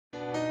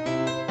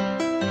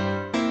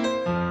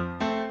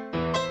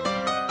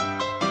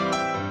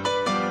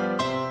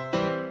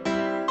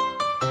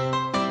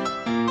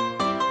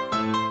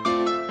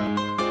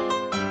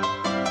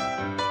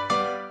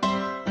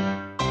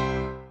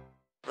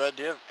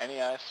Any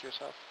eyes to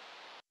yourself?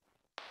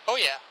 Oh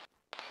yeah.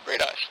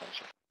 Great eyes.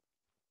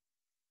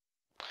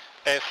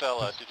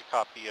 ASL, did you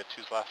copy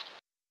 2's last?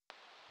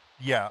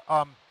 Yeah,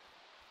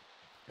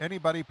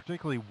 anybody,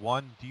 particularly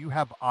one, do you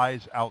have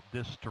eyes out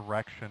this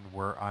direction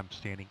where I'm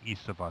standing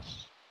east of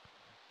us?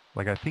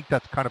 Like, I think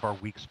that's kind of our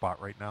weak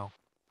spot right now.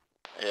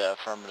 Yeah,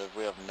 affirmative.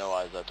 We have no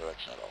eyes that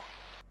direction at all.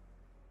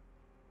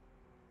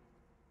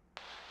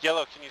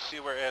 Yellow, can you see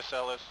where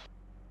ASL is?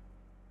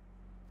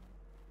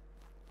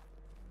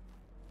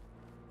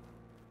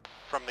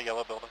 From the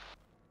yellow building.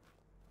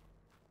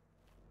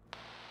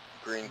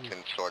 Green can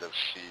sort of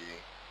see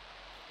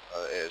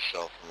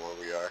ASL from where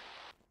we are.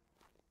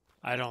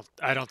 I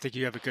don't think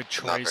you have a good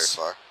choice. Not very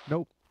far.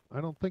 Nope,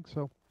 I don't think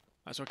so.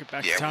 Might as well get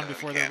back to town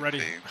before they're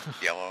ready.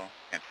 Yellow,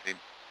 can't see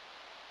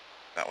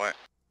that way.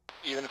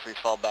 Even if we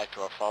fall back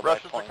to our fallback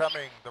Russians points. are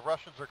coming. The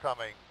Russians are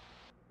coming.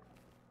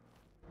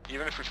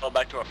 Even if we fall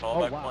back to our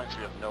fallback points,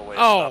 we have no way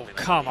of Oh, stopping them.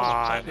 come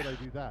on. How did I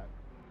do that?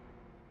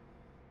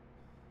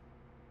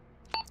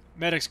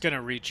 Medic's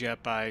gonna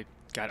reject. I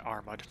got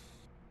armored.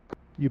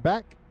 You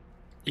back?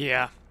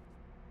 Yeah.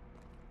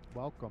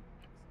 Welcome.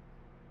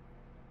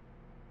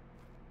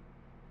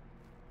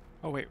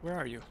 Oh wait, where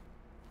are you?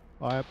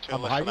 I'm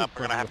listen hiding up,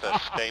 we're from going to you.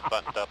 have to stay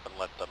buttoned up and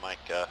let the mic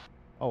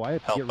Oh, I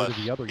have to help get rid us.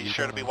 of the other. Be you,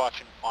 sure to don't be I?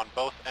 watching on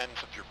both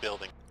ends of your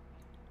building.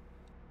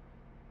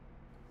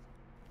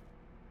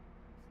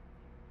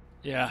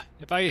 Yeah.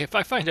 If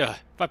I find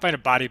a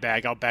body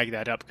bag, I'll bag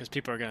that up because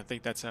people are gonna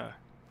think that's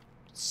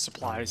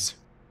supplies.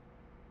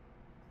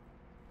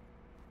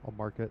 I'll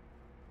mark it.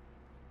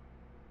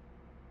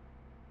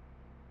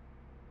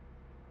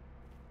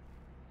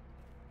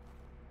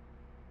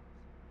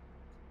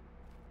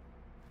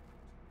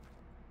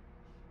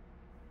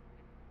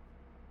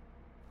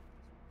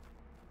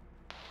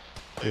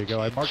 There you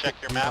go. I marked Check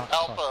it. your Do map.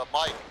 not Alpha,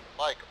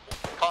 Mike,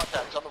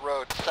 contacts on the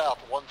road south,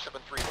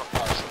 173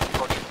 from us,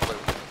 approaching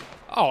blue.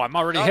 Oh, I'm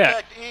already hit.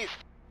 Contact east.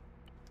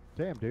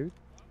 Damn, dude.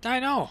 I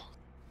know.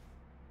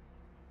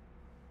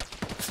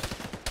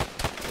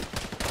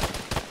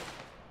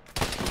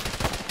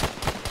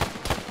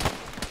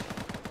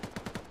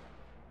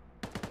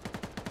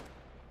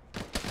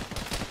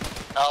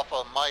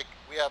 Alpha, Mike,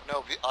 we have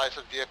no eyes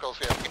of vehicles.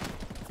 We have.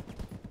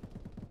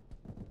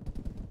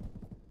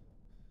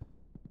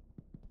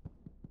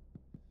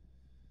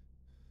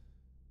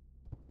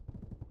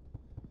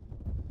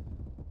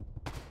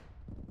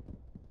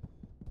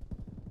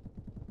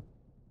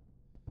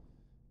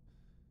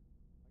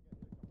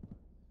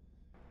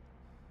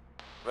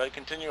 Right,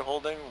 continue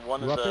holding.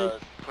 One is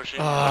Roughage?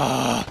 pushing,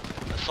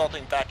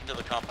 assaulting back into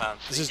the compound.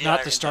 This is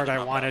not the start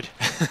I wanted.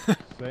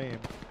 Same.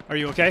 Are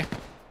you okay?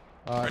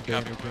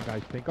 Damaging. I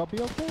think I'll be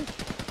okay.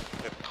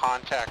 We have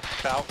contact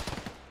south.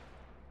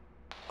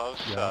 Close,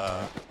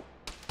 Yeah.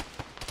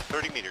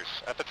 30 meters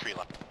at the tree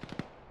line.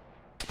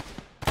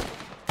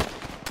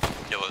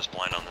 Yellow's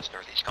blind on this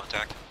northeast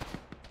contact.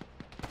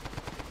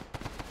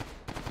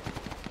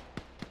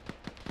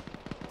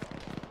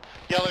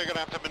 Yellow, you're going to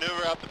have to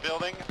maneuver out the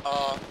building.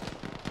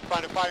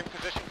 Find a firing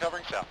position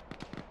covering south.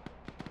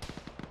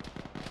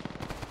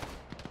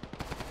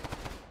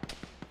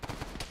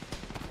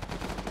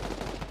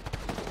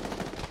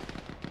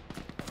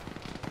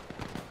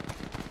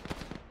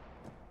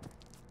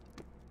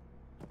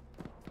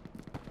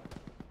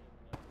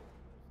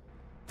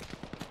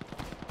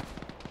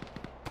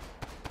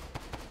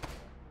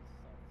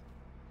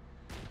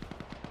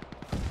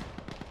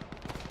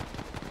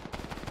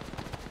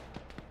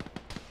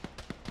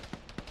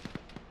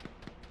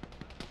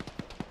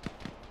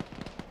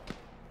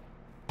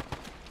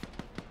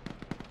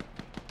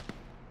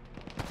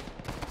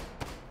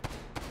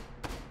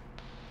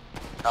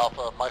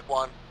 Alpha, Mike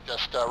 1,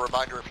 just a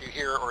reminder, if you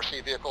hear or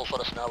see vehicles,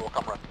 let us know. We'll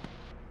come run.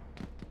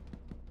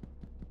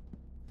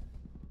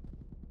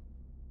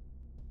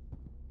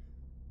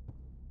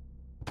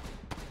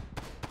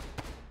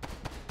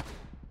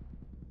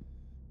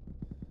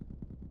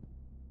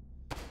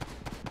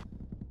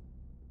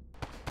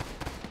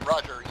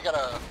 Roger, you got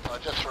a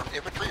just from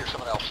infantry or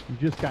someone else?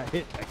 You just got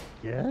hit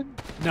again?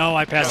 No,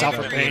 I passed No, out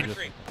from pain.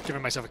 infantry.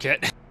 Giving myself a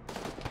kit.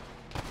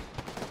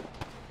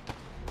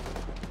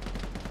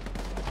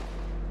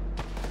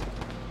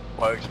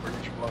 Mike's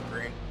reaching one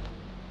green.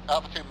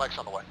 Alpha 2, Mike's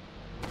on the way.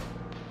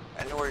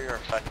 Anywhere you're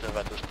effective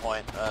at this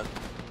point.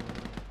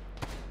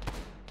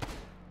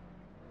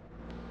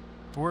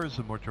 Where is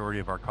the majority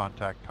of our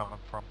contact coming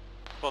from?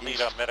 We'll need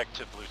a medic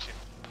to blue team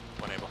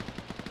when able.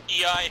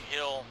 EI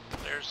Hill,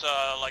 there's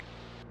like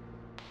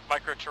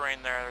micro terrain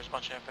there, there's a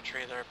bunch of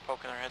infantry they're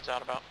poking their heads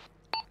out about.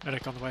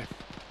 Medic on the way.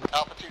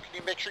 Alpha 2, can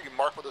you make sure you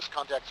mark where those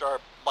contacts are?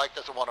 Mike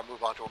doesn't want to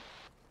move on to them.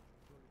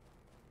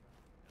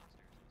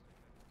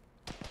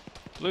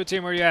 Blue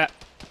team, where you at?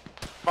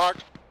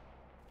 Marked.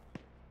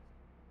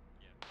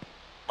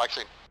 Mike's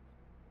in.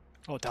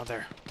 Oh, down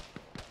there.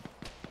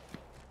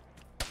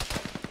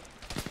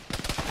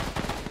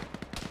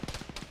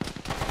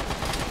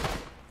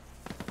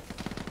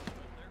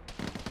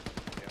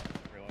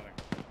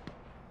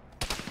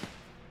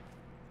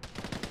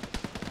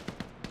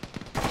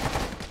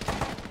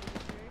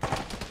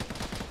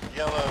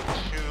 Yellow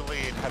 2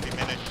 lead, have you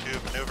managed to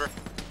maneuver?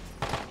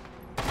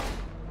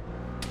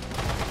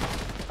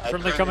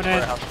 Friendly coming in.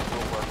 Warehouses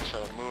will work,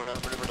 so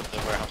maneuver to the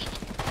warehouses.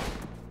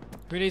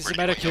 Who needs the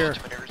medic here?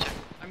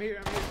 I'm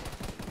here.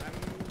 I'm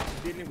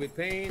dealing with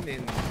pain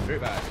and very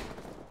bad.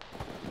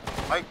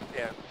 Mike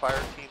and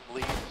fire team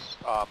leads.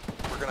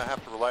 We're going to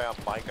have to rely on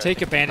Mike.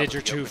 Take a bandage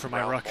or two for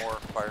my ruck. More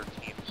fire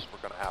teams.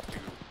 We're going to have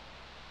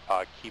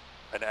to keep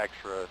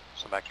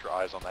some extra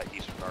eyes on that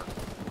eastern arc.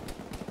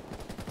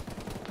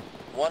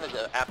 One is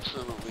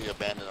absolutely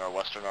abandoned our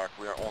western arc.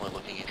 We are only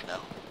looking east now.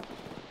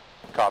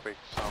 Copy.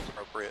 Sounds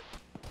appropriate.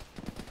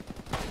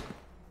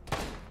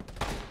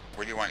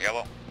 Where do you want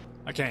yellow?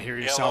 I can't hear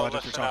you Yellow, solid if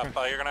you're listen talking.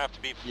 up. You're going to have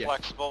to be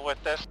flexible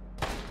with this.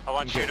 I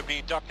want you to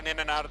be ducking in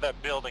and out of that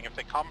building. If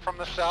they come from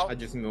the south, I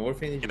just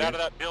morphine. get out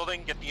of that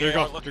building, get the There you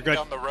air go. looking You're good.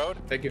 down the road.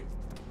 Thank you.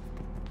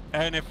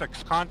 And if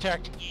it's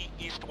contact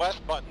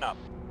east-west, button up.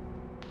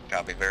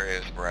 Copy, very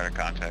sporadic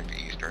contact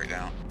east right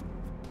now.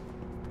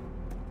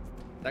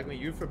 Like when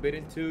you're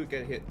forbidden to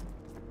get hit.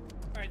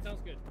 Alright, sounds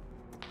good.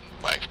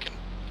 Mike,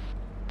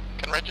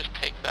 can Red just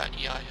take that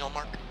EI hill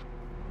mark?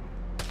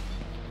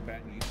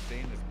 Back, you stay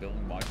in this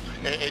building watching.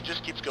 It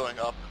just keeps going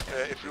up.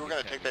 If we were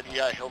going to take that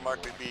EI hill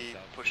mark, we'd be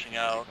pushing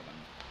out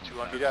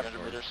 200,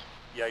 300 meters.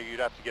 Yeah, you'd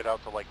have to get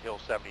out to like hill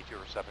 72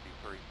 or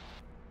 73.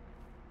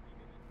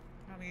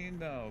 I mean,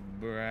 no,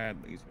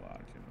 Bradley's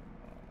watching them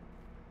all.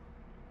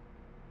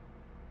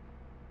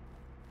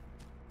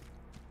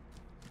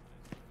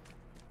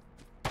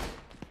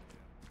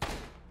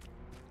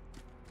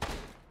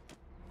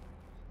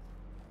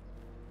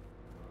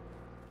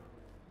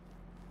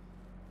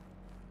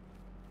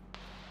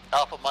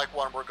 Alpha Mike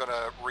 1, we're going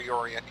to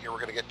reorient here. We're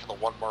going to get to the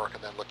 1 mark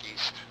and then look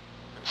east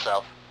and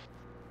south.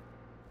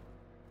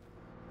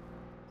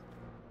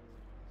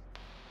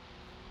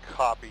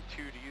 Copy.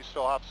 2, do you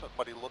still have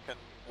somebody looking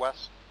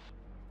west?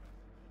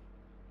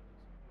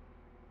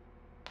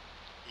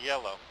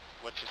 Yellow,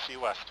 what you see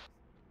west?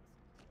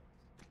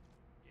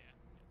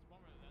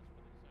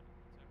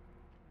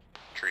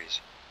 Trees.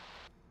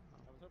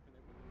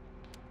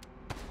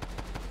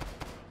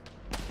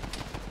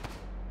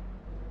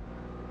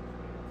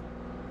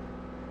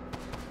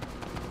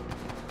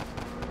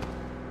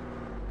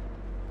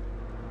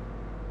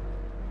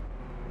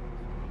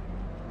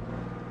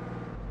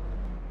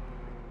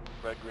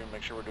 Red, green,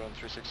 make sure we're doing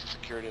 360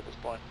 security at this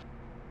point.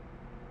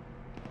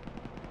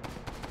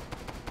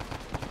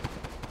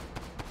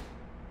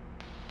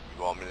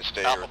 You want me to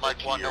stay Alpha here?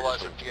 Mike 1, no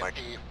eyes at Mike?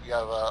 TNT. We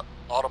have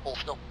audible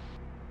still.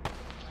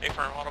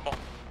 Affirm, audible.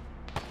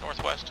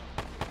 Northwest.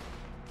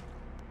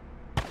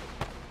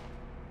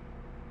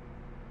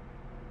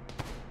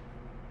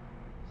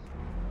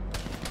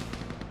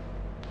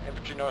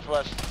 Infantry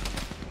northwest.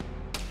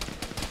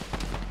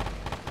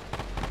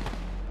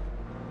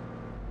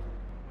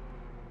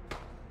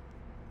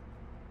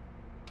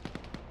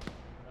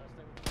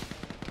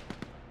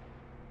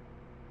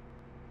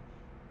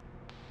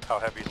 How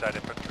heavy is that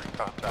infantry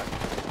contact?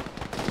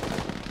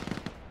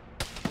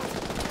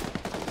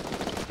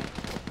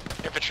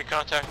 Infantry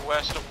contact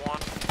west of 1.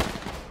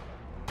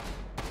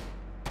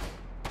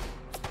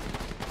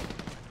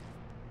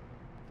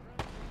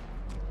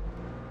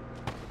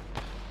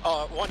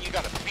 One, you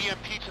got a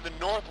BMP to the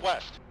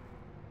northwest.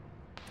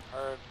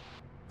 Heard.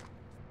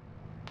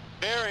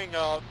 Bearing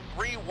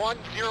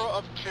 310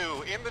 of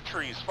 2 in the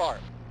trees far.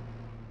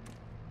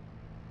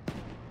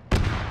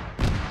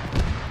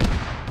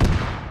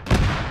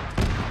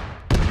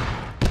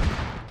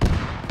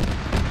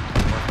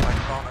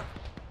 Mike's on it.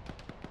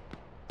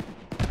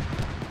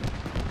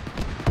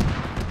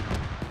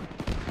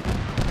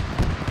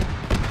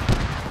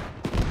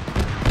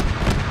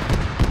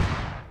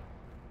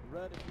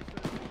 Red, if you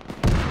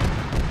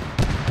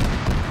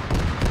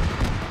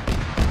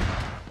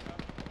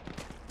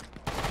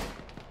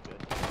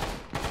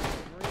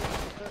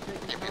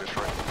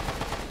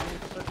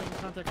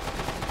contact,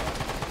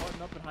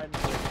 button up and hide in the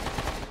building.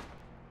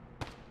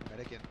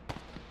 Medic in.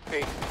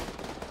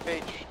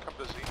 Page, come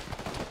to Z.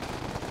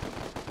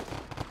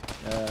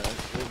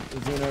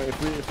 Zuno,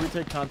 if we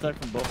take contact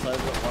from both sides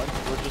at once,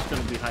 we're just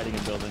going to be hiding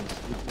in buildings.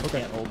 We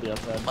can't hold the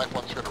outside. Mike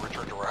 1's going to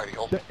return to where hiding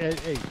hold.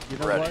 Hey, you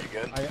know Red, what? you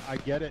good? I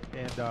get it,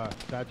 and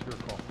that's your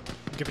call.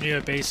 I'm giving you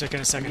a basic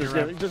and a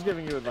secondary. Just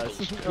giving you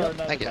advice. Or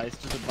not advice,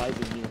 just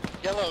advising you.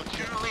 Yellow,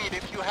 2 lead,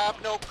 if you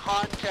have no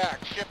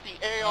contact, shift the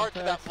AR to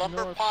that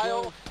lumber north,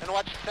 pile north. and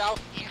watch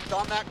southeast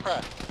on that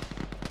crest.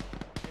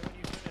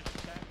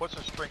 What's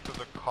the strength of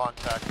the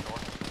contact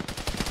north?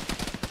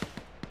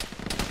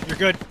 You're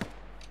good.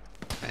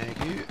 Thank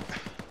you.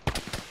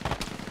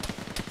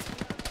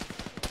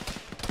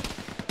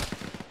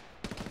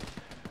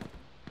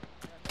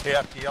 Hey,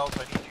 FTLs,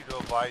 I need you to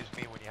advise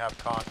me when you have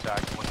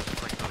contact what the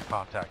strength of the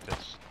contact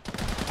is.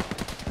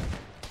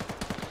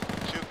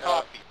 2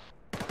 copy.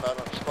 About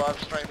a squad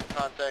strength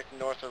contact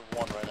north of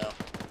 1 right now.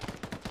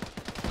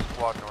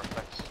 Squad north,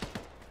 thanks.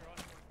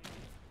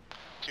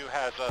 2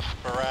 has a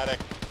sporadic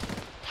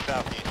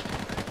southeast.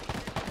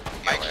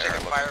 Mike's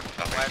taking fire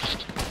from the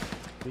west.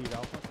 Lead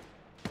Alpha.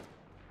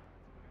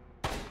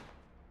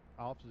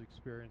 south is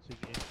experiencing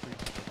increasing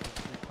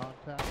infantry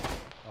contact.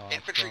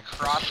 Infantry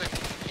crossing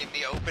in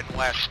the open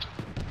west.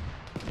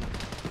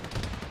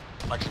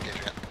 Mike's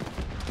engaging it.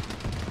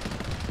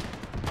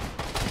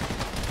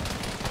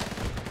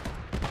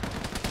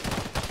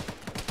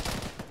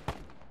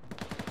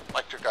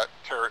 Mike took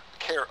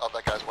care of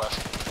that guy's west.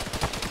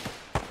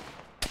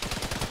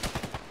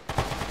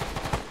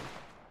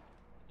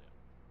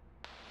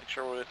 Make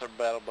sure we're with our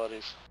battle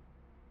buddies.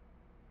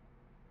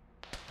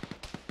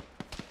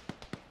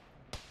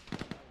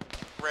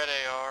 Red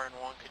AR and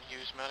one could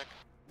use medic.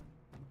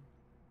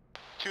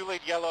 2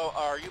 lead yellow,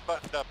 are you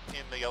buttoned up in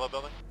the yellow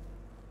building?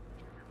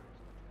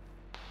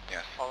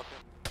 Yes. All of you?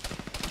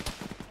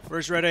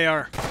 Where's Red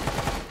AR?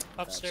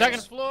 Upstairs.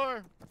 Second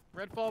floor.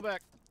 Red fallback.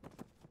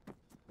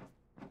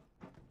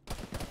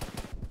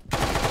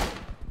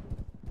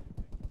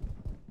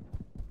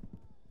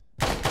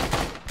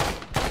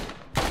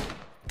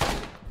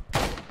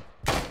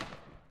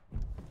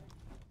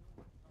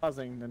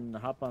 Pausing, then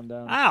hop on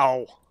down.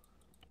 Ow!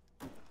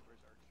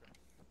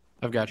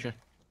 I've got you.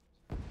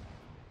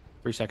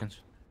 3 seconds.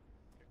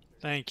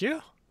 Thank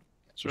you.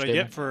 That's what I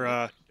Statement. get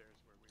for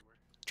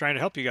trying to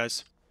help you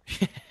guys.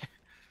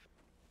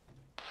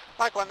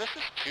 Mike, when this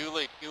is 2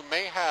 lead, you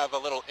may have a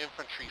little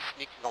infantry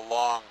sneaking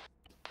along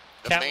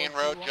the Cat main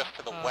one, road two, one, just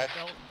to the west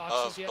belt of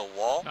boxes yet? the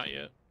wall, Not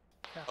yet.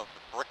 of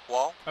the brick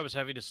wall. I was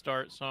heavy to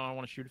start, so I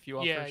want to shoot a few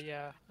off Yeah, first.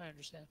 yeah, I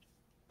understand.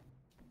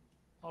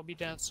 I'll be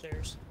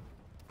downstairs.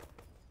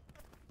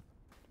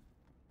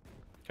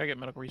 Can I get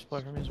medical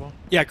resupply from me as well?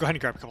 Yeah, go ahead and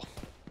grab a couple.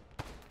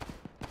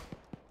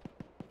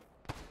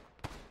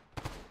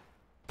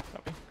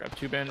 Copy. Grab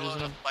 2 bandages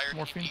and a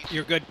morphine.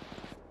 You're good.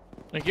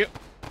 Thank you.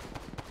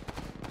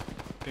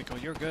 Pickle,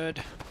 you're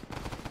good.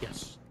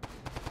 Yes.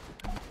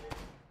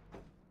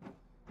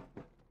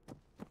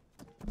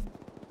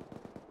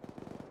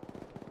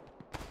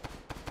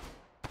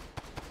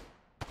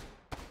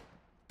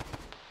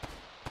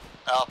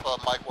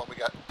 Alpha, Mike 1, we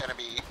got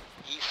enemy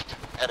east,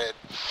 headed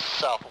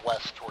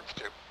southwest towards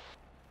 2.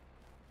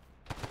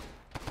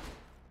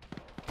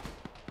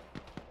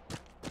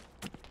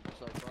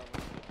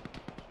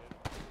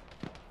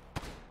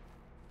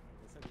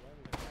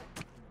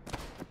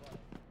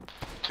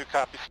 Two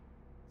copies.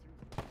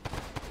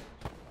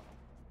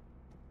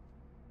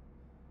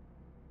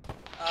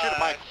 Shoot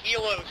Mike.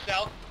 Hilo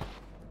south.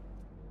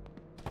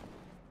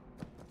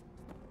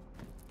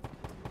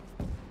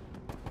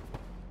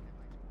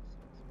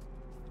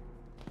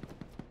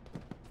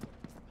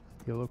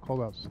 Yellow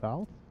called out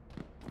south?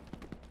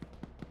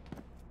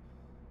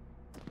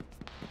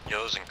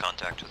 Yo's in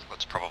contact with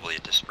what's probably a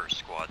dispersed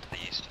squad to the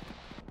east.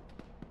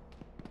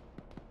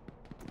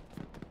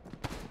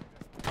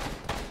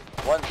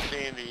 One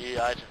seeing the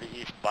EI to the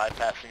east,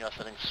 bypassing us,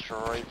 heading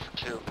straight for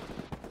 2.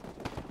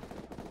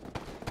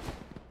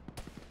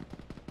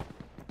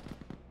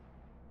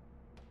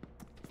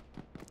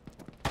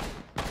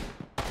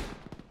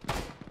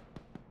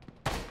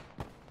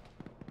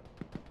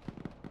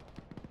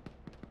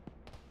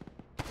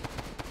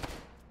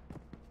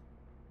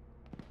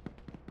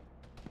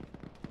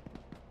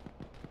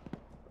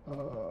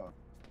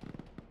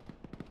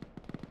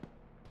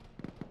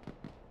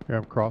 Yeah,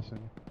 I'm crossing.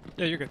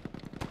 Yeah, you're good.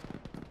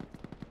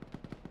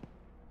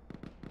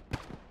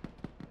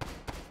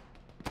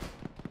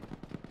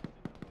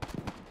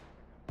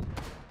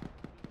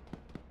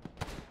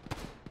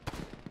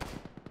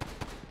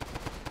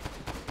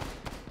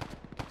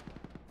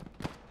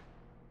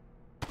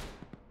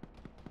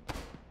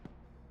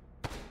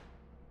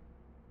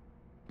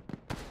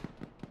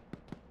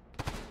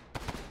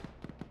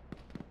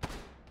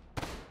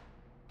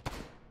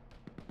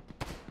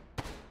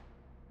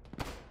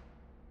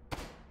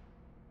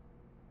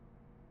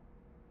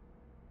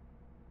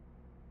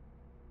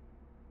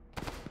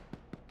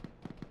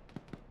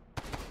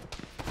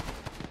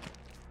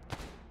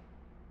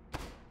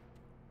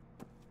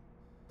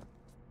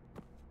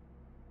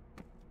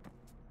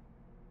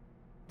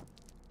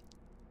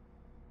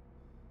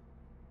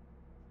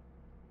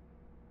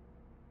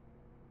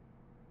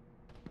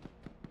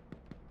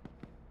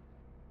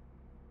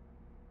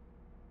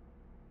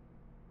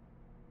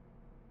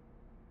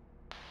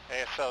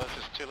 ASL, this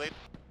is 2 lead.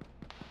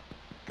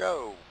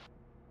 Go.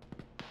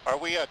 Are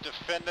we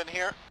defending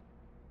here?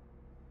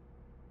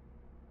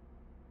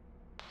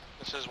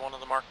 This is one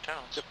of the marked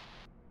towns.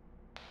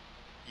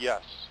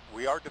 Yes,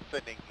 we are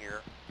defending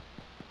here.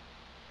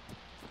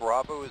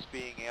 Bravo is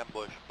being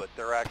ambushed, but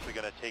they're actually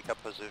going to take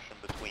up position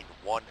between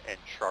 1 and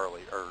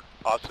Charlie, or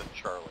us and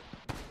Charlie.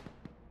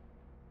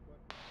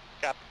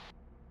 Cap.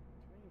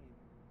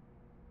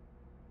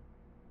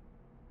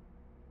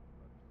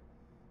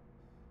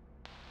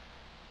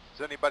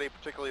 Is anybody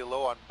particularly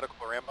low on medical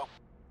or ammo?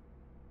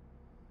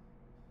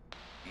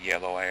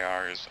 Yellow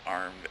AR is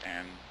armed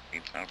and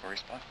needs medical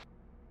resupply.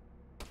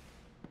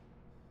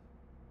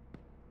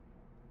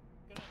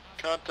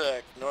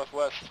 Contact,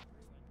 northwest.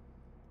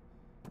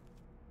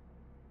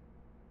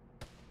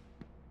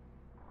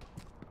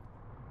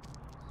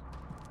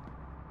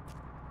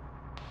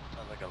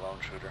 Sounds like a lone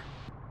shooter.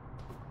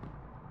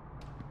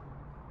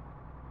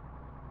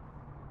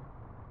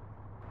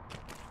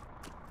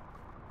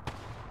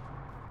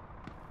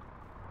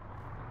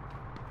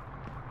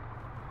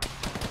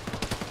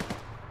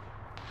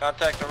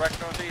 Contact direct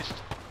northeast.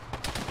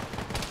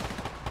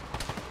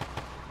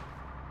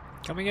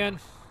 Coming in.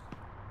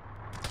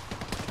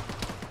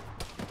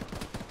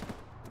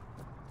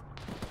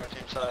 Our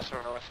team said I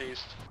saw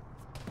northeast.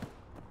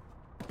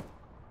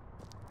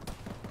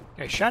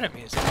 Guy shot at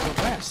me. It's not so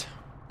fast.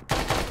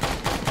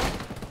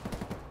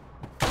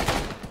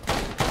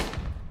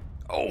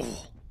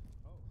 Oh.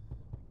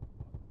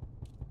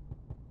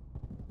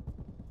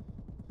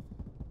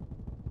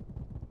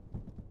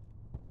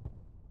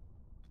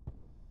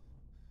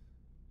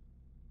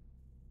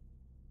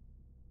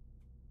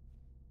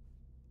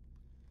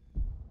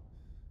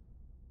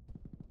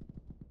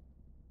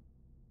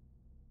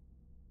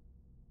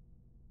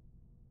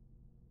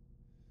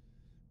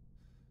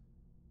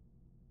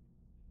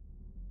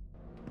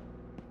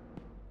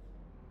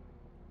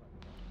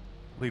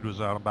 Lead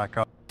was out. I'm back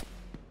up.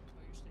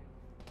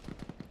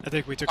 I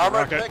think we took a Armor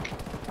rocket. pick.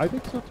 I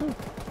think so too.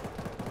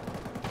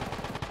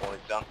 Only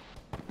done.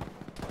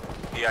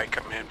 EI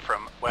coming in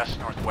from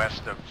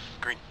west-northwest of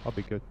Green. I'll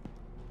be good.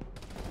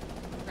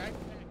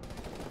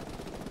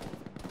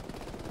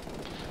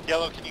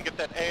 Yellow, can you get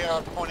that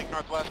AR pointing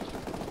northwest?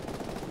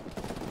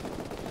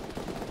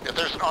 If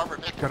there's an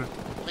armored pick, Got it.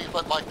 please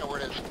let Mike know where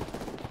it is.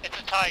 It's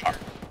a Tiger.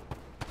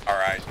 Our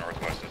eyes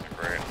northwest isn't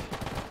great.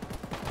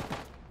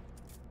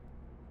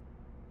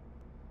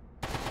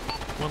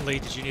 One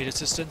lead. Did you need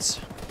assistance?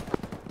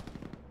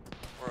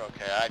 We're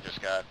okay. I just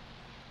got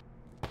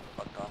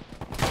fucked up.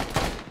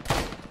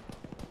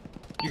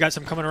 You got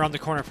some coming around the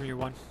corner from you,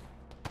 one.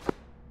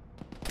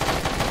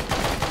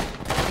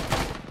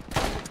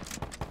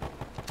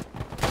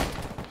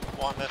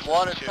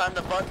 One, it's time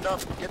to button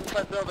up. Get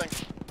inside the building.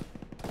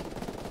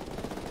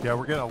 Yeah,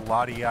 we're getting a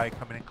lot of EI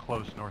coming in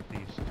close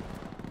northeast.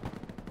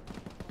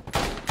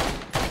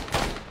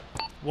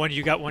 One,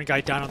 you got one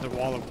guy down on the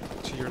wall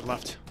to your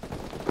left.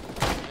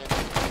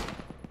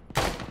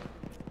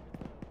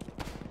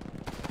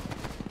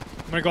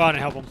 I'm gonna go out and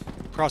help him.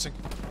 Crossing.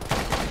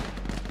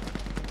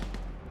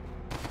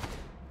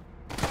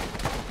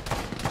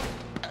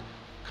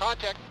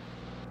 Contact.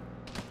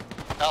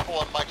 Alpha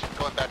 1, Mike's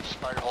going back to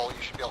Spider Hole.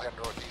 You should be able to head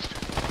northeast.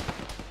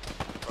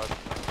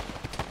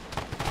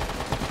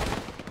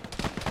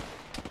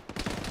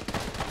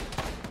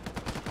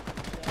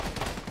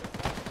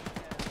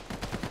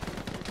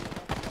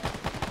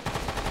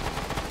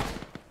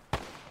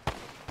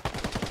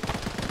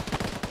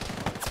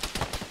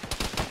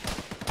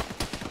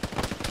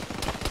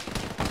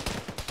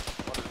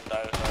 What is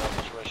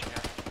the situation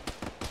here?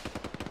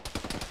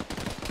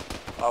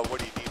 What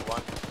do you need,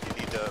 one? You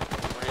need to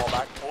fall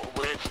back?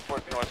 We need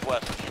support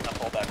northwest. We should not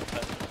fall back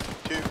defensive.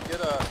 Two, get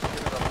it up.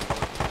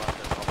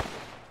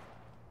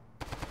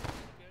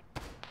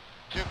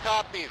 Two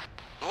copies.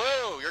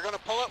 Blue, you're gonna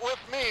pull it with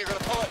me. You're gonna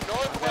pull it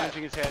northwest.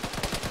 Managing his head.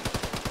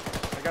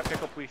 I got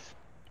pickle, please.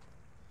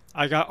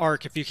 I got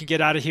Arc. If you can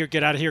get out of here,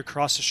 get out of here.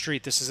 Cross the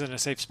street. This isn't a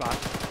safe spot.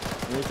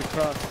 We need to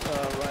cross,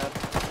 Ryan.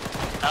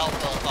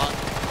 Alpha, on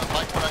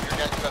Mike 1 on your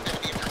deck, you have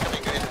enemies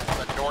coming in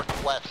from the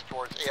northwest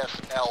towards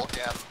ASL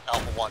and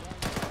Alpha 1.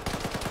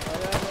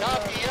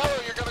 Copy, Yellow,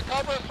 you're gonna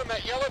cover us from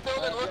that yellow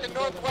building looking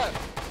northwest.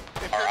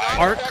 If you're not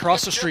Arc, effective,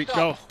 cross the get street. up.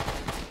 Go.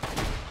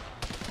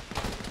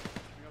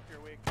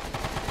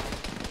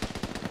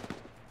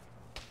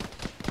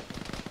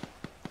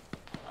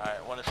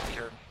 Alright, one is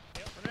secured.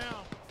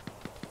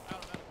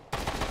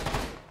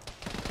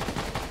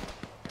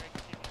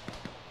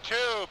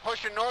 Two,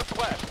 pushing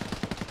northwest.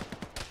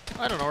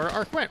 I don't know where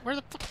Arc went. Where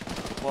the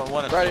fuck? Well,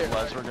 one is Right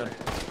stabilized. We're good.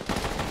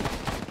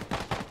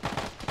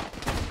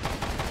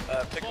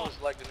 Pickle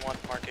is legged in one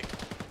marking.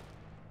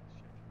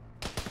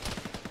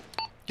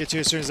 Get to you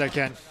as soon as I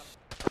can.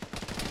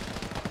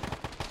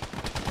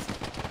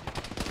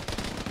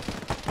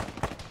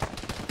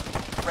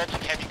 Red's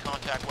in heavy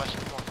contact west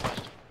and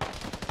northwest.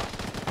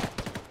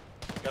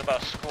 Got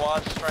about a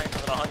squad strength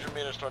within 100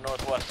 meters to our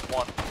northwest of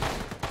one.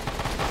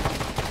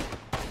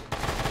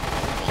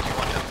 Do you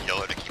want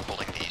Yellow to keep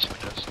holding these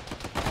windows?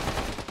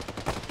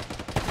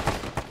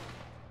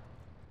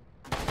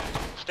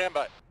 Stand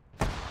by.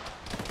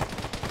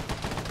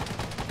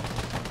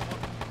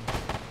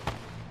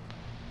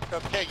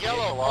 Okay,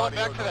 Yellow, going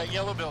back to that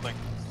yellow building.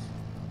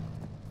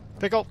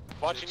 Pickle.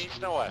 Watching east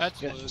and west.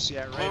 That's loose,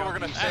 yeah, right. Blue, we're on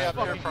gonna east. stay up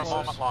That's here for a fucking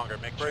moment longer.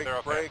 Make sure Break, they're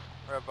okay. break.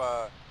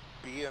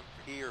 We have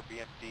BMP or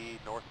BMD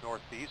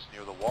north-northeast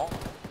near the wall.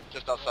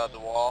 Just outside the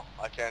wall.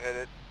 I can't hit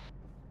it.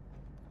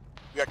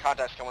 We got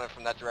contacts coming in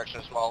from that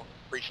direction as well.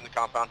 Breaching the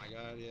compound. Oh my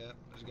god, yeah.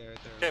 There's a guy right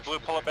there. Okay, Blue,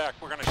 pull it back.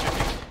 We're gonna shift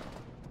east.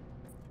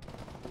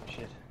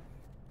 Shit.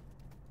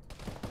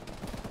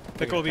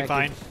 Pickle will be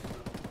fine.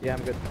 Yeah,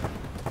 I'm good.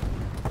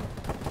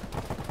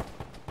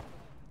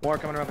 More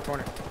coming around the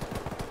corner.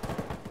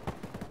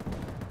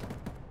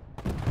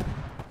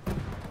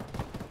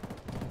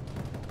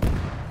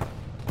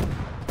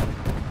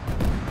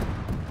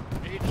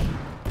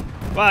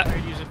 What?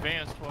 I'd use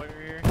advanced while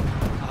you're here.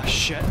 Oh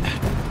shit.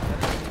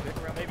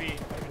 Maybe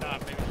not.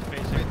 Maybe just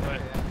basic,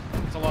 but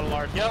it's a lot of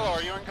large. Yellow,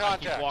 are you in I keep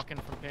contact? walking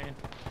from pain.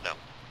 No.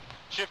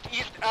 Shift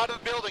east out of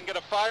the building. Get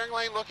a firing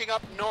lane looking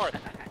up north.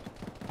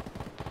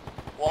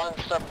 One,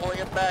 start pulling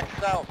it back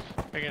south.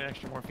 Can I get an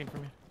extra morphine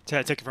from you?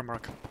 Take it from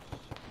Mark.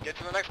 Get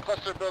to the next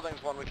cluster of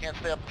buildings, one. We can't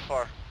stay up this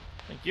far.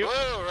 Thank you.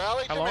 Whoa,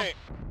 rally How to long? me.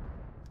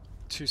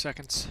 2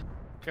 seconds.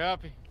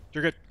 Copy.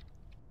 You're good.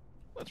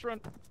 Let's run.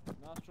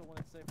 Nostril, when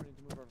it's safe, we need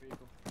to move our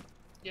vehicle.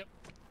 Yep.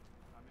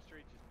 Mr. H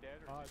is dead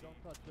or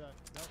Don't touch that.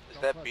 No, Is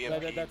don't that touch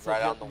BMP That's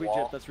right a on the reject,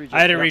 wall? That's reject.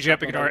 I had a Yep,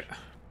 reject, no ignore it.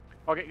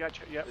 Okay,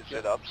 gotcha. Yep. Is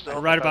it up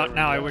still? Right about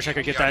now, I wish I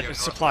could get that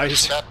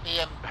supplies. That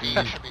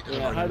BMP should be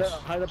Yeah, hide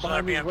up So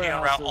behind these BMP en route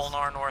warehouses.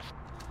 Ulnar North.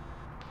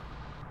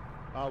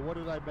 What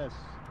did I miss?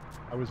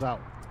 I was out.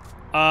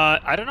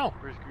 I don't know.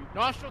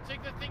 Nostril,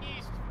 take the thing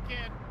east if you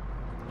can.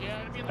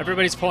 Yeah, it'd be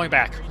Everybody's pulling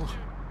back.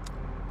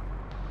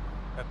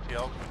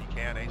 FTLs when you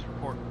can, Ace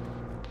report.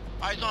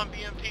 Eyes on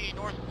BMP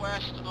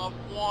northwest of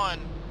 1.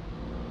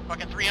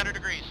 Fucking 300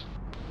 degrees.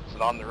 Is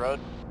it on the road?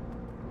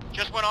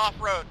 Just went off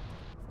road.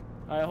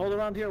 Alright, hold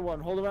around here, one.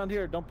 Hold around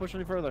here. Don't push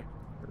any further.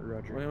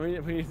 Roger. We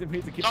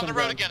need to keep It's on the them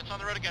road down. again. It's on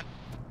the road again.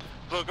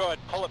 Blue, go ahead.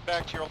 Pull it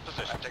back to your old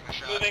position. Take a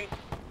shot. Moving.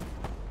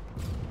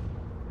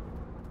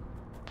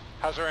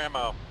 How's our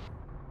ammo?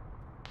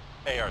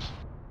 ARs.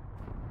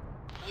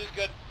 Blue's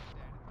good.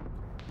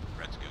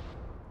 Red's good.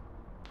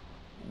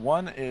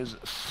 One is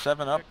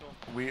 7 up.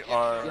 We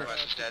are...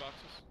 West is dead.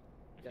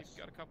 Yes.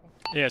 Got a couple.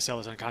 ASL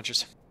is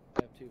unconscious.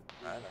 I have 2.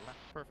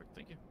 Perfect,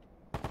 thank you.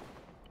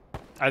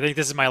 I think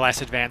this is my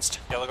last advanced.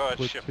 Yellow, go ahead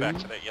and shift back to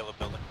Platoon. that yellow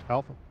building.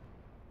 Alpha.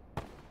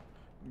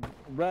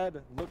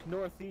 Red, look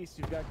northeast.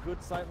 You've got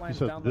good sight lines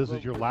So down the this road.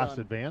 is your We're last done.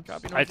 advance?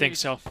 Copy I think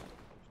northeast. so.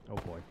 Oh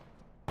boy.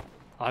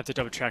 I'll have to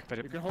double check, but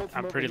You can hold from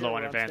I'm over pretty here low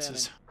on where I'm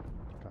advances.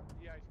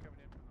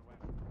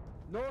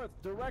 North,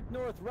 direct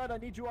north. Red, I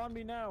need you on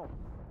me now.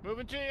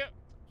 Moving to you.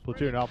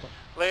 Platoon Alpha.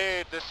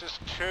 Lead, this is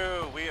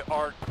 2. We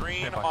are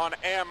green on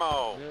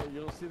ammo. There,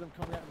 you'll see them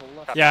coming out on the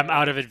left. Yeah, I'm side.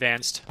 out of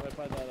advanced. Right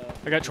by that,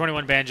 I got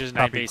 21 bandages,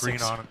 9 Copy,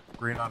 basics.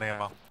 green on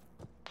ammo.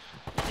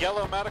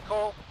 Yellow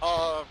medical,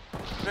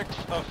 6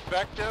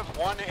 effective,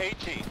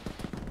 118.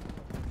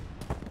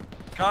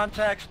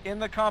 Contacts in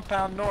the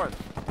compound north.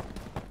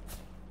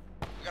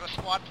 We got a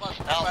squad plus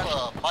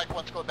Alpha. Mike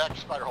wants to go back to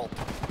Spider Hole.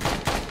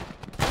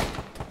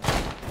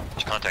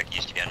 Just contact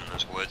east again in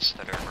those woods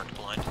that are marked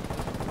blind.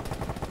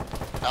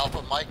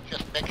 Alpha, Mike,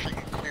 just make sure you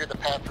clear the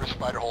path through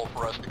Spider Hole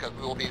for us because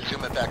we will be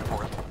zooming back and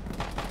forth.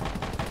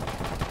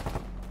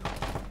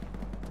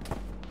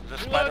 Is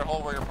this Spider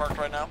Hole where you're parked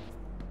right now?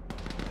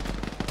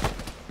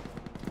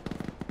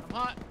 I'm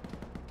hot.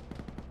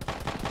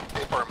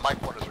 Paper and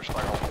Mike, what is their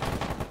Spider Hole?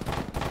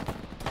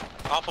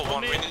 Alpha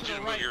 1, we need you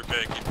to move your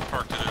Vic. You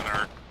parked it in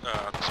our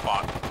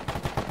spot.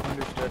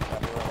 Understood.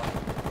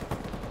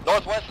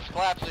 Northwest is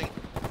collapsing.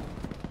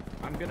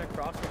 I'm gonna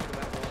cross into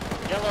that road.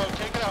 Yellow,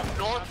 take it out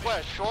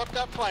northwest. Show up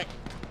that flank.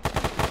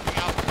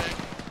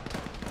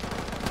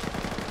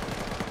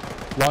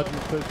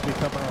 Roger's supposed to be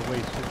coming our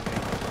way soon.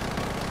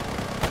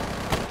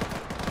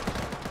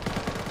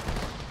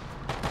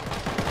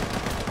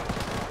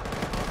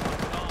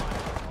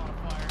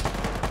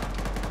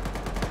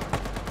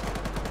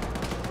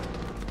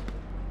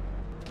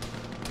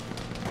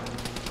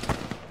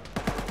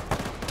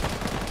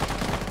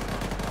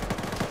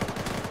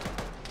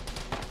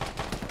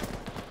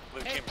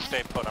 Blue team,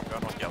 stay put. I'm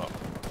going with yellow.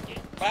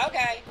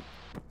 Okay.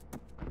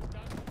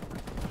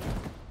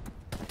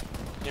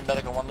 Need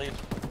medical 1 lead.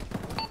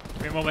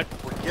 Give me a moment.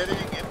 We're getting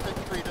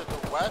infantry to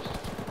the west.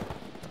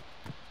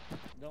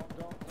 Don't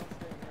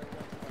stay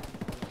here.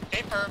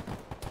 Stay firm.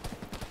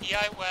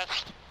 EI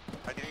west.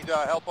 I need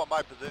help on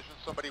my position.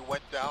 Somebody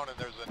went down and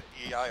there's an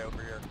EI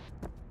over here.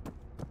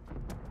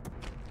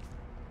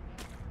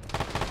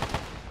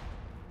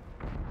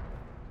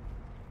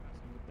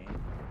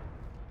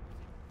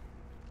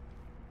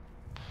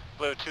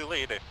 Blue 2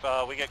 lead.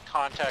 If we get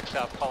contact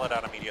south, call it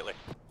out immediately.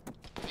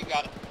 You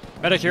got it.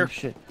 Medic here.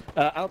 Shit.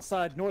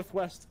 Outside,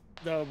 northwest.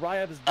 The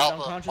Riot is Alpha,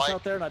 unconscious Mike.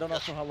 out there, and I don't know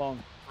Yes. for how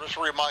long. Just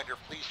a reminder,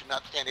 please do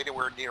not stand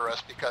anywhere near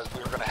us because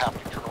we're going to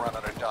have to turn around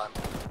on a dime.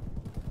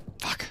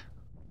 Fuck.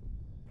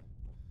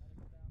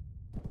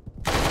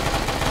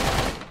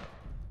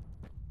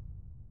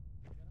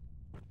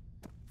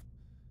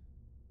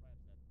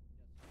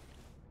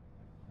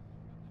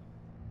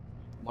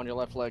 I'm on your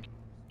left leg.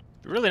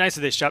 Really nice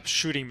that they stop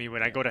shooting me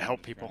when I go to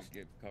help people.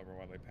 Get cover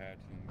while they patch.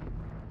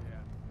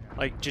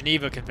 Like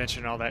Geneva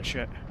Convention and all that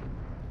shit.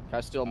 Can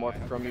I steal more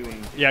from you?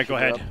 And Yeah, go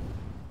shoot it ahead. up?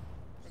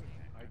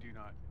 I do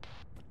not.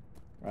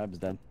 Rab's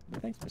dead.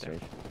 Thanks, Mr.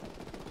 H.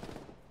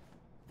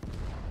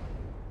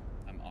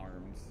 I'm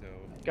armed, so.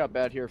 Got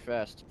bad here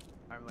fast.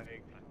 I'm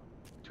like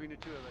between the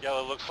two of us.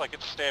 Yellow looks like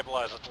it's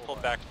stabilized. Let's pull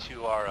back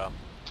to our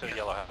to the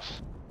yellow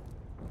house.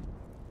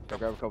 Can I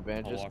grab a couple I'll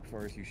bandages? walk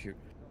for us, you shoot.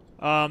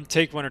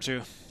 Take 1 or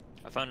 2.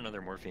 I found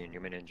another morphine. You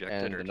want me to inject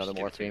And it or another just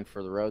give it to morphine you?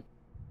 for the road.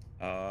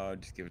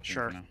 Just give it to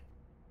Sure. me for now.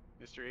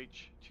 Mr.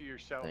 H, to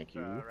yourself. Thank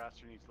you.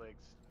 Raster needs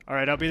legs.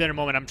 Alright, I'll be there in a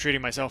moment. I'm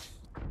treating myself.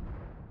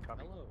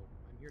 Copy. Hello,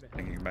 I'm here to help.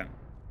 Thinking about it.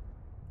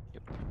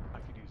 Yep. I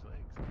could use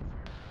legs.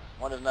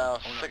 One is now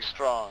Oh, no, 6 you're-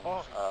 strong.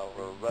 Oh.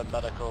 We're red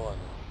medical and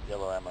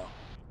yellow ammo.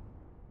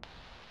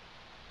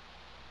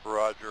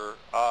 Roger.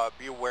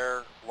 Be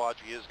aware,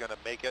 Logi is going to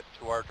make it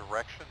to our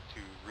direction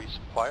to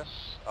resupply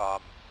us.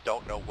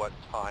 Don't know what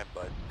time,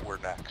 but we're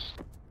next.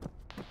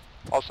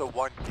 Also,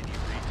 one, can you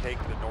retake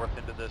the north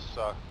end of this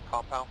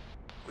compound?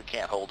 We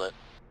can't hold it.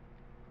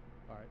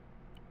 Alright.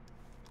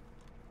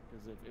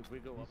 Because if we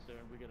go up there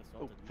and we get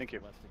assaulted thank you.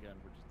 west again,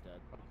 we're just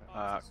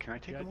dead. Can I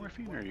take the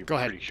morphine, or are you Go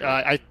ahead. pretty sure?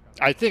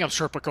 I think I'm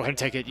short, but go ahead and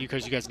take it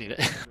because you guys need it.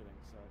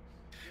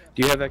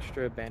 Do you have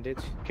extra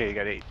band-aids? Okay, you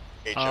got 8.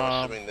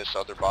 I'm assuming this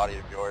other body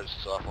of yours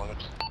is off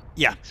limits.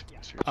 Yeah.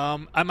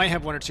 I might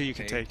have 1 or 2 you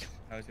can take.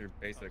 How's your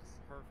basics?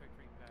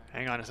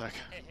 Hang on a sec.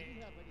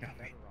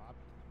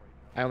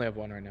 I only have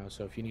 1 right now,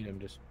 so if you need them,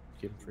 just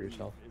get them for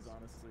yourself.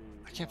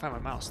 I can't find my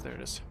mouse. There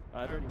it is.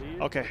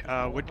 Leave. Okay.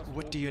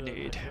 What do you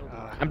need?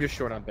 I'm just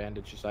short on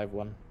bandages. I have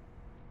 1.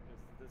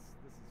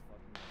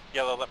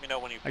 Yellow, let me know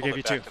when you pull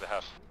it back to the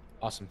house.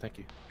 Awesome, thank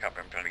you. Copy,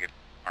 I'm trying to get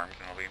arms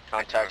and I'll be...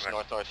 Contacts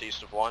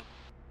north-northeast of 1.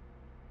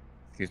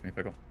 Excuse me,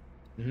 Pickle.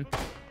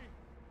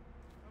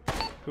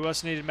 Who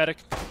else needed medic?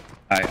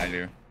 I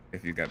do.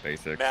 If you got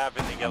basic. Mav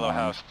in the yellow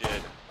house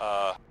did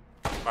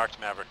marked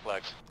Maverick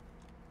legs.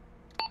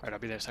 Alright, I'll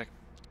be there in a sec.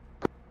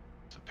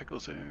 So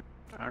Pickle's there.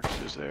 Arx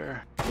is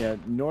there. Yeah,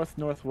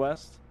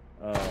 northwest.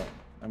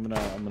 I'm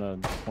gonna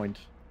point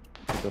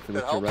to go through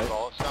If it to your helps right. at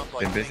all, it sounds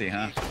like Been busy,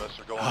 huh? east of us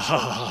are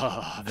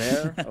going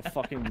There, a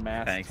fucking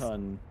mass Thanks.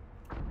 ton.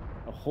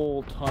 A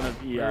whole ton of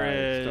EI Where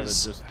is...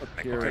 started just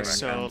appearing. Okay,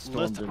 so and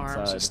stormed Lith Arms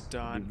inside. is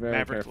done. Be very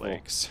Maverick careful.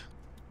 legs.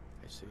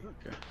 I see.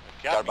 Okay.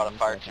 Got about a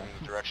fire team in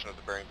the direction of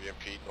the Bearing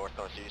BMP,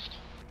 north-northeast.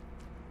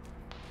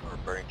 Or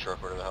Bearing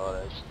truck, whatever the hell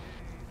it is.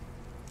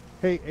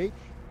 Hey, H,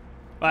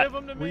 What? Give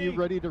 'em to were me. you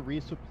ready to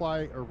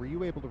resupply, or were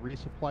you able to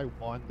resupply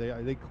 1?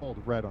 They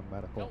called red on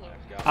medical.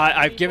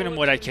 I've given him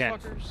what I can.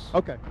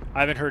 Okay.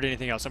 I haven't heard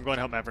anything else. I'm going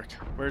to help Maverick.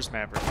 Where's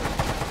Maverick?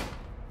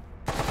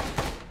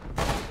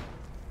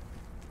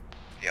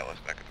 Yellow's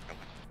back at the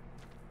building.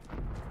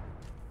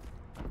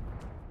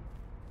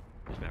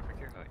 Is Maverick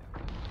here? Oh,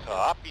 yeah.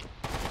 Copy.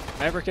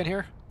 Maverick in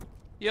here?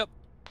 Yep.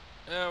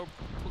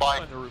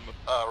 Fine.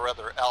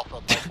 Rather,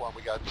 Alpha, Mike 1,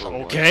 we got some...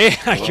 Okay,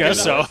 I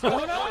guess so.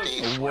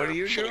 northeast. What are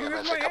you Shooting doing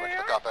events with are my coming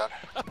to the compound.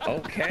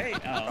 Okay.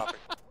 Copy.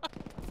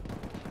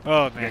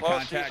 Oh man.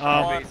 Contact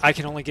I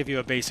can only give you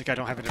a basic. I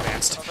don't have an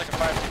advanced. Sounds like a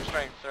fire team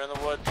strength. They're in the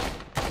woods.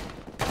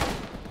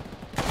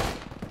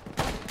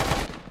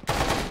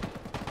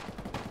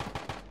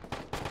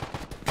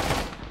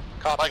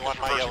 Copy, one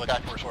my yellow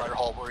back towards Rider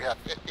Hall, where we have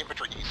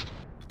infantry east.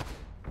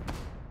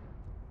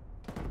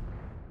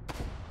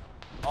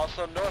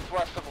 Also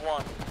northwest of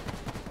 1.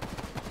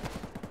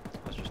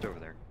 That's just over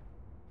there.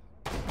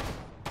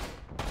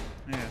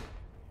 Yeah.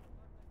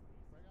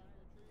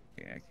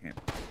 Yeah, I can't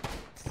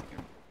see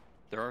him.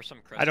 There are some.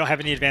 I don't have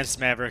any advanced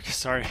Maverick.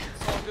 Sorry.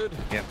 It's all good.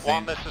 Yep,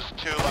 One, this is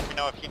 2. Let me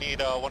know if you need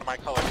one of my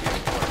colors.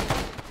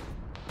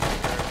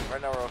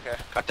 Right now we're okay.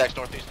 Contacts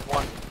northeast of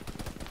 1.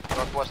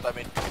 Northwest, I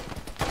mean.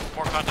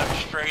 More contact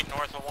straight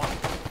north of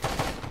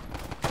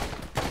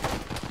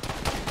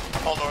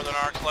 1. All northern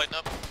arcs lighting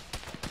up.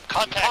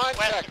 Contact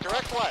west.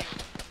 Direct west.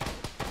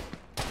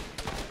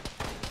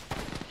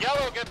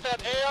 Yellow, get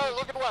that AR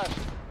looking west.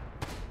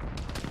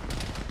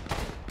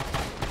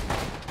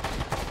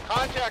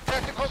 Contact,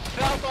 technical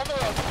south on the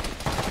road.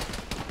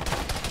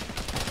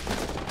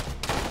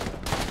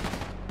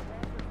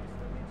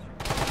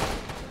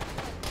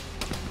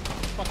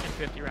 Fucking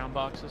 50 round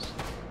boxes.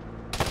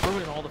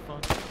 Ruining all the fun.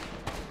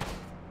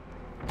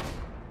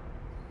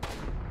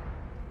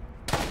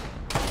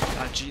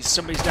 Ah, jeez,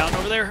 somebody's down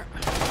over there.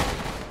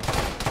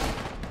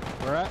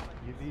 Where at?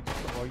 You need.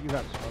 Well, you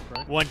have smoke,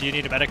 right? 1, do you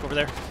need a medic over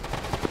there?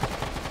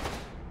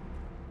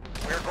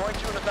 We're going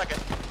to in a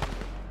second.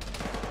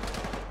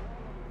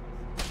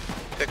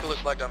 Pickle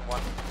is legged on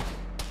 1.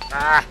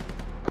 Ah!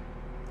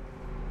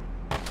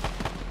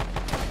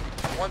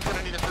 One's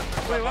gonna need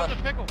assistance. Wait, what's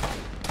the pickle?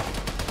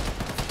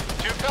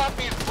 2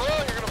 copies, bro.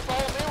 You're gonna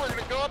follow me. We're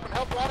gonna go up and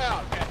help 1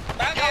 out.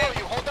 Yellow,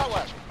 you hold that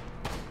west.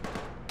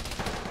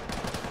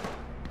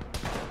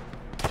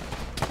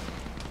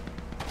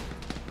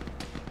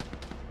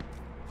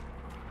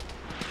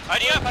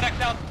 IDF,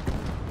 FedEx out.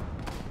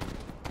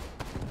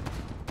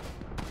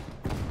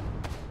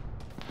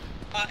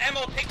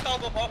 Ammo, take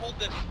salvo, I'll hold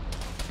this.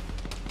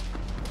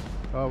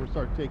 Oh, we're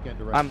starting to take in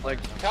direction. I'm like.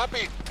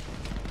 Copy.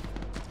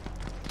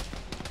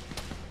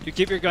 You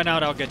keep your gun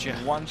out, I'll get you.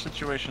 One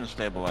situation is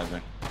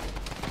stabilizing.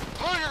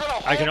 Blue, you're gonna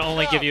hold I can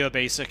only down. give you a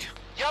basic.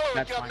 Yellow, if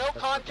That's you have fine. no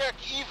contact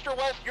east or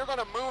west, you're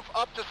gonna move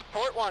up to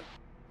support 1.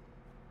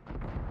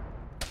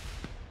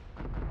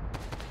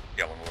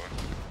 Yellow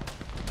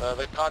moving.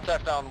 The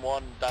contact on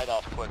 1 died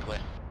off quickly.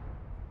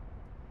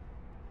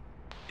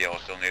 Yellow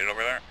still needed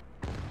over there?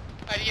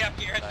 IDF,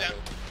 get your head down.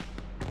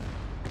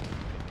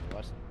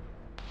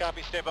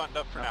 Copy, stay buttoned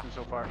up for now.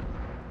 so far.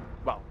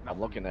 Well,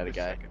 I'm looking at a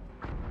guy.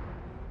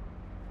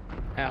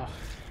 Ow.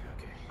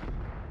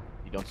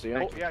 You don't see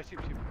him? Oh, yeah, I see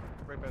him.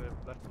 Right by the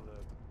left of the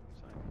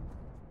sign.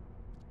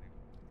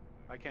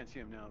 I can't see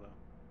him now,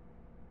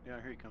 though. Yeah,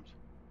 here he comes.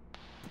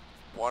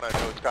 1, I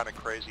know it's kind of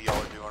crazy y'all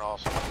are doing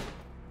also.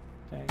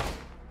 Thanks.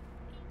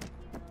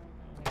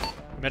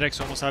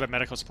 Medic's almost out of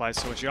medical supplies,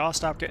 so would you all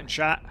stop getting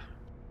shot?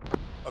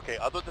 Okay,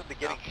 other than the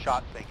getting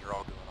shot thing, you're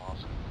all doing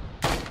awesome.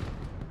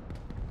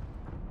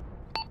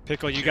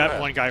 Pickle, you got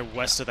one guy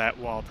west of that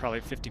wall, probably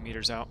 50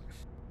 meters out.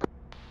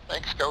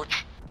 Thanks,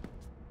 Coach.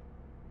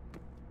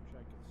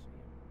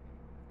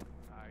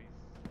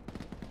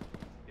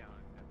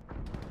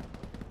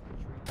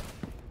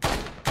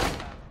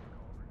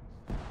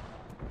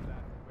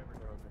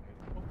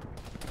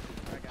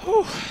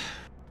 Whew.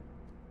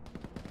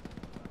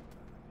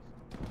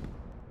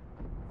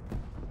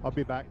 I'll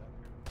be back.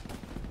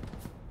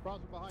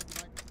 Bronze behind you,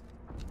 Mike.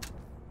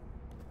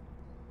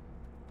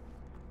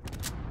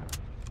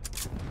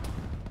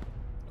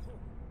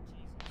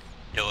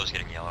 Yellow's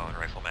getting yellow and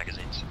rifle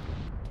magazines.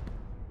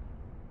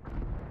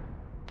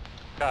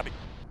 Copy.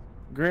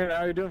 Green, how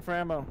are you doing for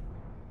ammo?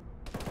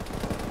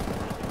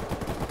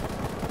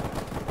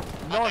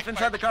 North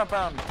inside the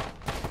compound.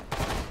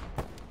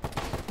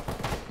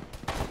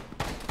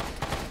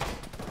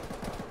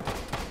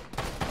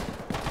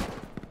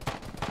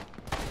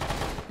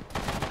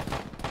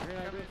 Green,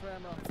 how are you doing for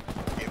ammo?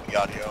 Give me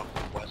audio.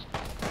 West.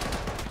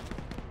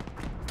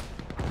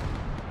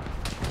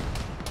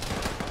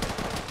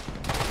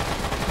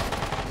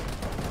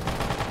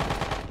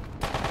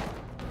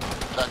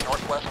 Is that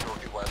northwest or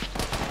due west?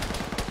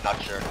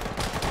 Not sure.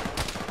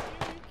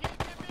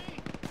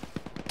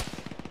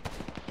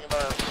 Give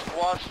our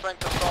squad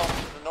strength assault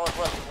to the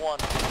northwest of 1.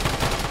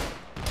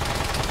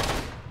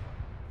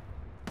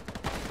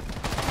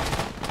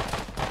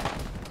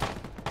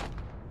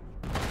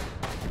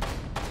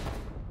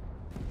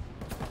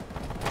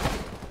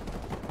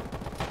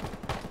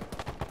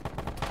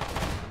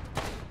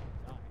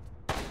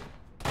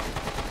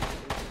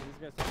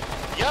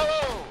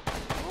 Yellow!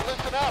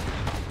 Listen up!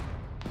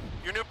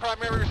 Your new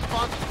primary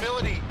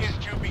responsibility is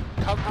to be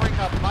covering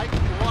up Mike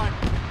 1,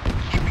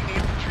 keeping the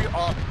infantry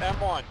off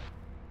M1.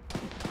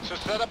 So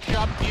set up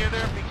shop near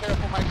there, be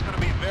careful, Mike's going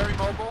to be very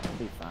mobile.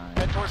 Be fine.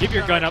 Head towards Keep the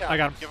your gun center up, of I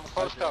got town. him. Give him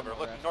close cover,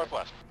 looking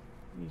northwest.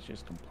 He's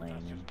just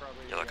complaining.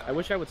 I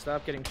wish I would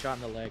stop getting shot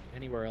in the leg.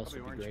 Anywhere else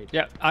would be great.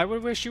 Yeah, I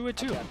would wish you would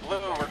too.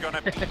 Blue, we're going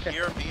to be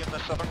here, be in the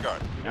southern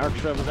guard.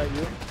 Archer, was that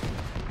you?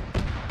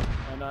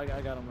 Oh no, I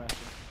got him right.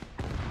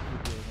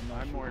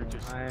 I'm more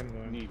just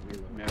need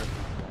medical.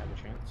 Have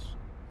a chance.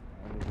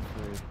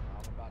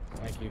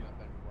 Thank you.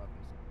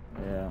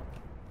 Yeah,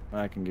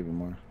 I can give you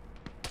more.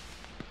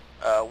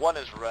 1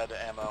 is red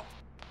ammo,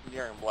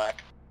 nearing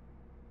black.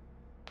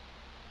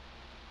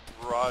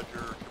 Roger.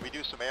 Can we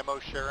do some ammo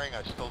sharing?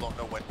 I still don't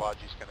know when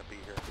Logi's going to be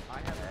here.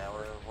 Yeah,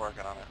 we're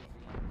working on it.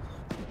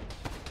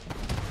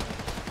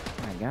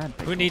 Oh my God.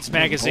 Who needs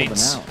Holding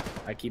magazines? out.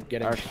 I keep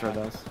getting Archer shot.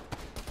 does.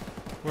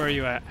 Where are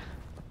you at?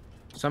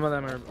 Some of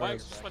them are like,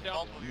 Just went down.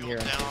 Multiple here.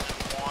 mules down,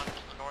 1 to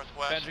the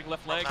northwest. Bandaging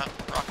left from leg. that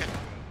rocket.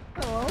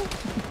 Hello.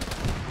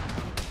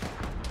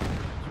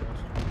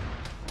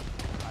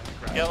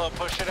 Yellow,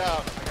 push it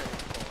out.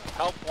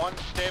 Help 1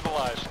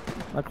 stabilize.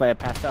 Luckily I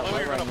passed out. Blue,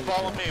 right you're where I going to needed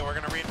follow me. We're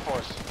going to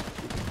reinforce.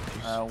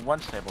 1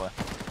 stabilizer.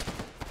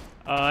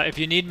 If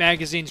you need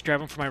magazines, grab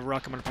them from my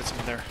ruck. I'm gonna put some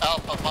in there.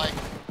 Alpha, Mike.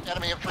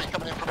 Enemy infantry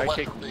coming in from the I west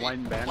take of the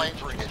 1 plains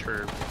bandage ringage.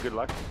 for good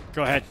luck.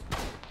 Go ahead.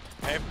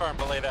 Hey, firm,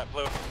 belay that,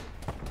 Blue.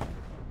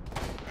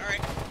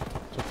 Alright.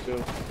 Took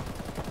 2.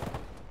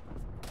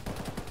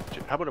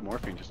 How about a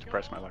morphine just to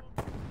press my luck?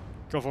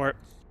 Go for it.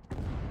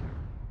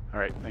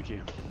 Alright, thank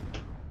you.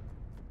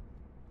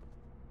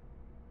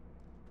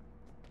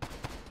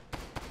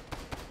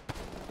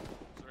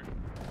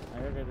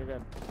 You're good, you're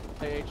good.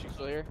 Hey H, you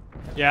still here?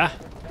 Yeah.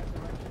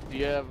 Do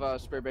you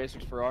have spare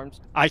basics for arms?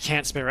 I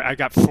can't spare it. I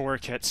got 4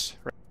 kits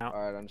right now.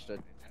 Alright,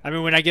 understood. I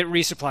mean, when I get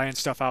resupply and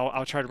stuff,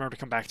 I'll try to remember to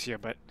come back to you,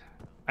 but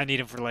I need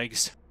them for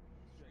legs.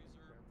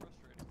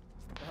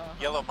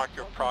 Yellow, mark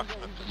your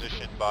approximate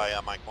position by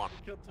Mike 1.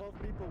 Killed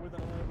 12 people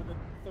within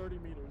 30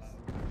 meters.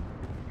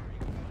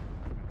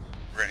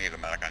 We're gonna need a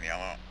medic on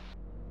yellow.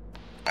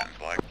 Patton's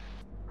flag.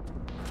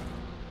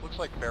 Looks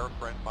like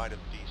Bearfriend might have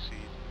DC'd.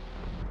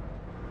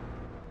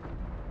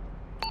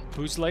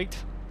 Who's legged?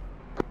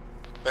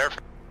 Bearfriend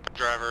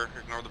driver,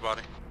 ignore the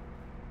body.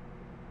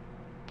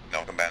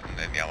 No combatant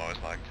in yellow is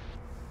legged.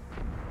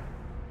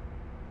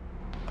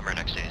 I'm right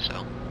next to you,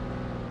 so.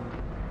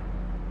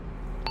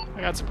 I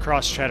got some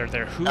cross chatter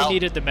there. Who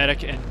needed the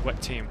medic and what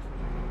team?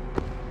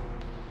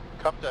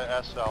 Come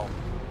to SL.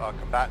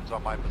 Combatants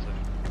on my position.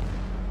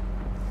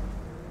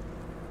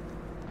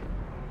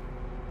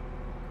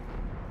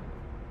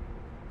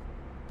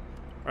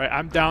 Alright,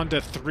 I'm down to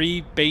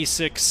 3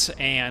 basics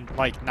and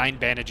like 9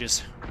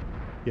 bandages.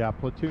 Yeah,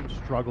 platoon's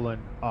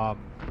struggling. I've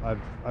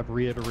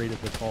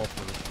reiterated the call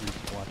for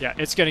resupply. Yeah,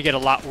 it's gonna get a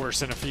lot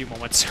worse in a few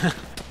moments.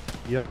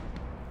 Yep.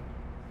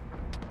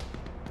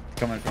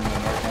 Coming from the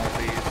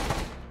north-northeast.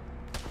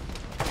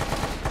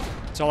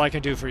 That's all I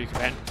can do for you,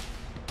 combatant.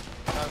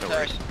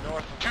 Contact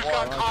north of Two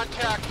gun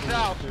contact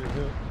south.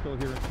 Still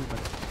here in 2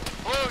 minutes.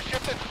 Blue,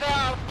 shifted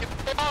south. Get the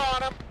fire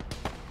on him.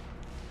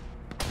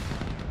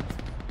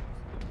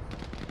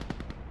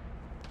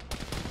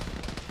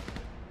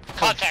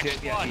 Contact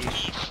squad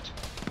east.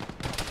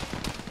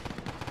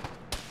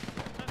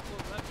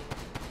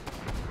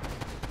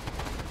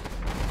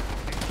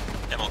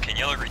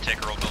 Yellow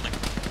retake our old building.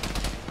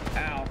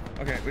 Ow.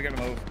 Okay, we gotta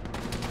move.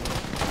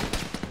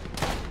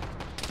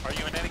 Are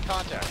you in any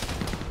contact?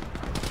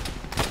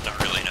 Not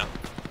really, no.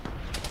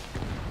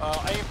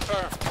 Aim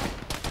firm.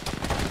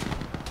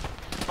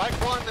 Mike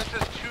 1, this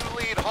is 2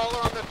 lead.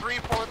 Hauler on the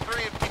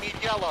 343 if you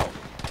need yellow.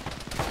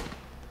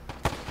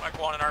 Mike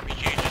 1 and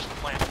RPG just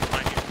plant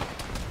behind you.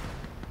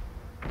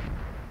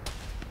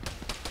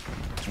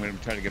 I'm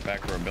gonna try to get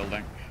back to our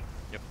building.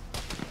 Yep.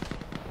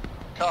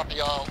 Copy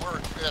all. We're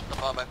at the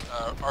moment.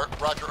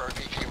 Roger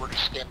RPG. We're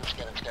just scanning.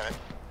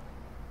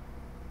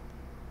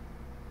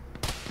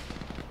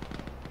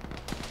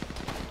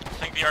 I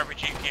think the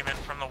RPG came in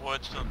from the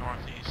woods to the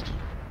northeast.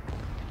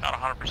 Not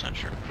 100%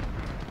 sure.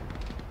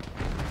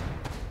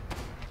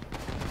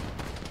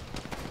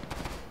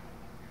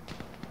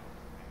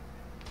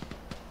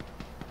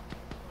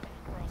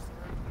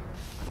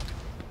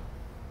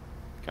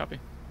 Copy.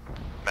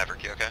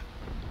 Maverick, you okay?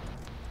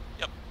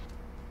 Yep.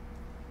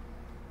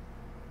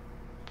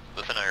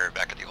 Cliff and I are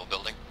back at the old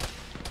building.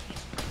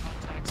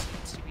 Contacts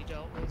needs to be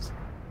dealt with.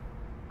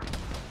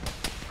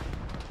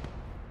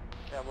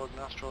 Camo,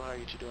 Nostril, how are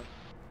you two doing?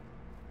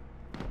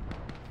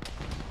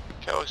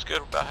 Okay, looks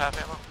good. About half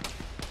ammo.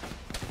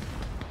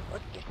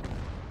 Okay.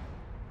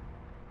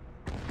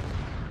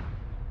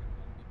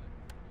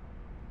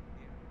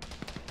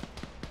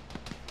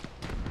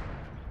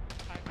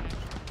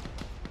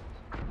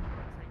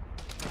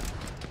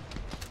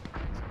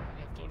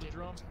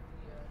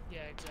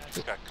 Yeah, exactly.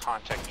 We've got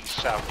contact east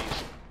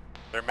southeast.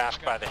 They're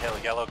masked by the hill.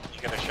 Yellow, can you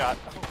get a shot?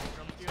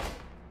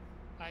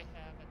 I have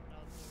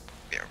another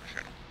Yeah, we're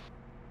sure.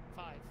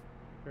 5.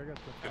 Very good.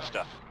 Good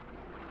stuff.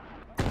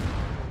 Is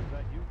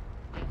that you?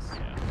 Yes.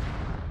 Yeah.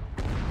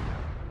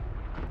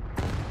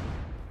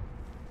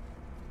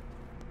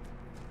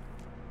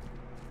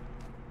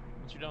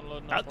 Once you're done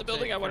loading Out the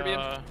building I want to be in.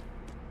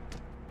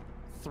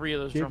 3 of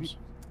those drums.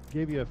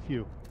 Gave you a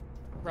few.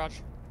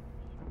 Roger.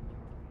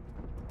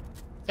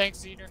 Thanks,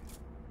 Zener.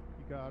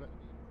 You got it.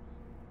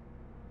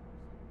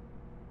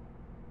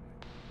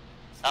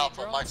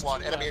 Alpha, Mike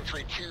 1, enemy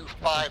entry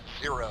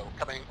 250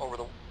 coming over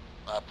the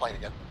plane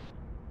again.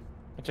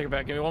 I'll take it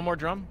back. Give me one more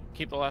drum.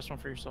 Keep the last one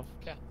for yourself.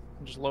 Okay.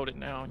 And just load it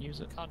now and use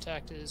it.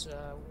 Contact is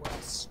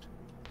west.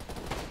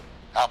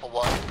 Alpha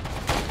 1,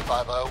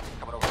 250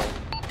 coming over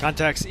the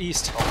Contacts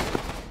east.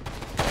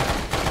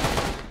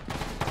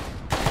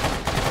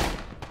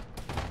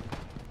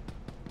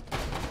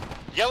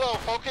 Yellow,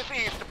 focus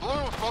east.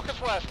 Blue, focus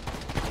west.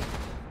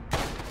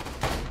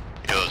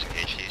 Yellow's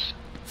engaged east.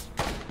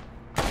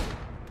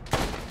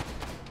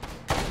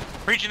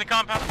 Breaching the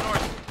compound to the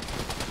north.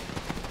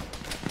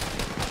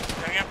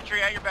 Getting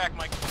infantry at your back,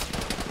 Mike.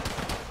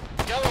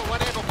 Yellow,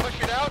 one able, push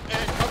it out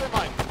and cover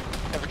Mike.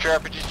 infantry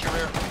RPGs to your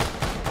rear.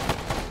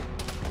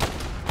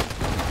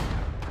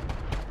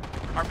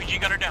 RPG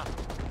gunner down.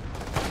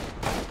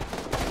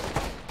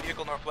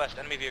 Vehicle northwest,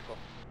 enemy vehicle.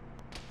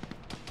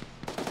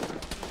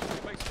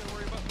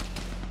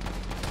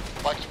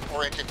 Mike's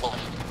oriented west.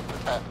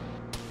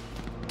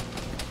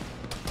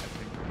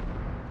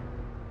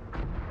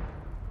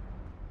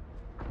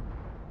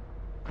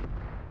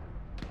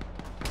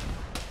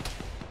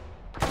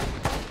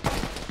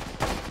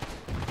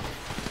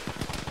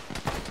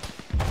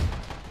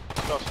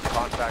 Still some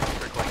contacts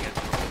trickling in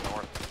from the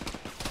north.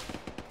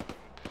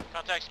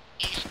 Contacts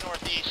east,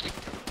 northeast.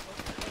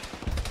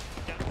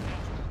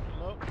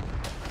 Low.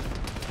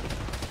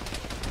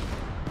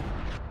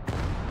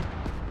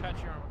 Patch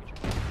your armor. Get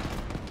your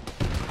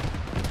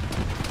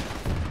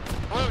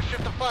Blue,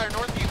 shift to fire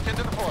northeast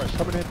into the forest.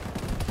 Coming in.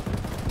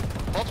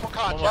 Multiple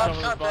Almost contacts.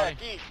 over the body.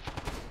 Contact east.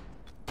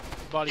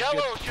 Body's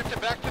Yellow, good. shift it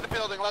back to the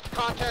building. Let's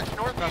contact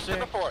northeast in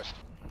the forest.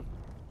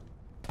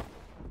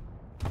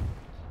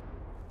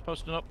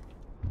 Posting up.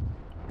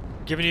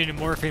 Giving you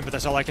morphine, but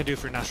that's all I can do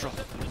for natural.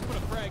 Just put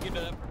a frag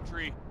into that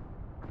tree.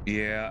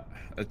 Yeah,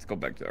 let's go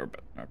back to our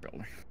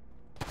building.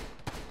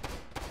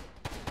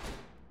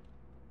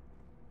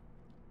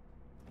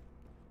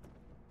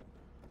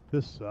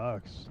 This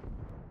sucks.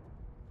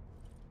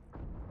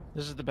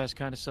 This is the best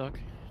kind of suck.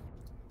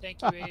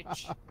 Thank you,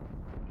 H.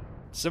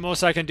 It's the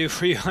most I can do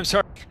for you. I'm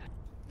sorry.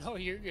 No,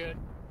 you're good.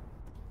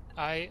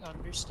 I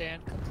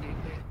understand completely.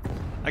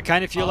 I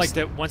kind of feel like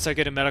that once I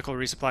get a medical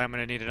resupply, I'm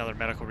going to need another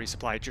medical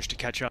resupply just to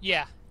catch up.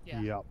 Yeah,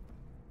 yeah. Yep.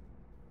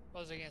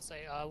 What was I gonna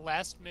say?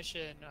 Last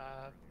mission,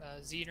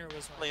 Zener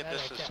was my medic,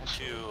 This is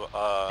actually. to,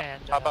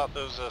 And, how about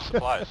those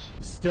supplies?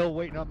 Still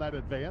waiting on that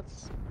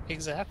advance?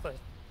 Exactly.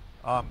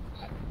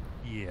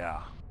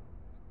 Yeah.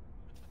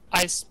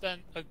 I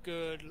spent a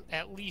good,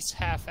 at least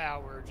half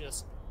hour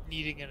just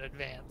needing an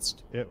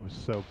advanced. It was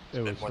so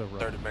rough.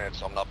 30 minutes,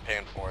 so I'm not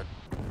paying for it.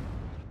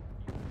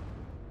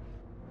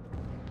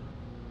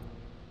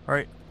 All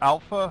right,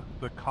 Alpha,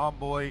 the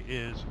convoy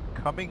is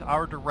coming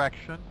our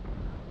direction.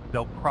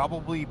 They'll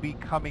probably be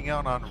coming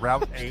out on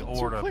Route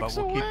Aorta, but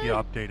we'll keep you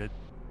updated.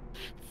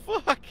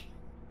 Fuck.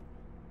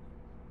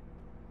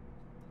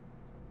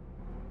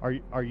 Are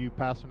you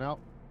passing out?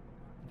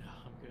 No,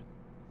 I'm good.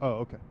 Oh,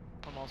 okay.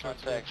 I'm all sorts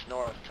of Contacts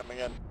north coming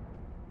in.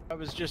 I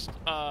was just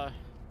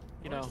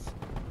you know,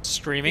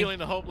 Streaming? feeling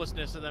the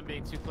hopelessness of them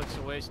being 2 clicks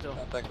away still.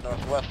 Contact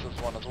northwest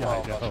is one as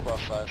well, that's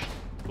cross size.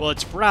 Well,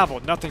 it's Bravo.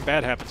 Nothing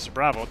bad happens to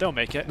Bravo. They'll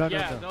make it. No,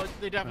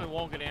 they definitely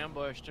won't get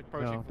ambushed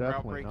approaching from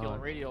Route Break Hill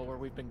and Radial where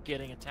we've been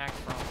getting attacked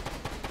from.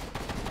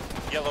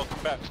 Yellow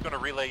combatant's going to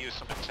relay you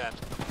some intent.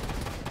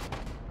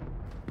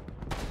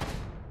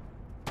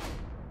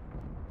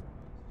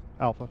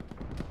 Alpha.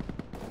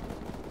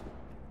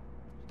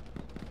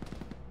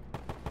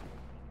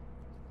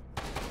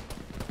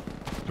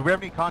 Do we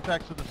have any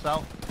contacts to the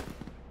south?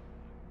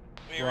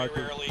 Very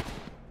rarely.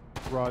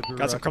 Roger.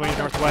 Got some coming in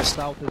northwest.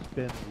 South has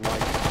been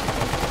light.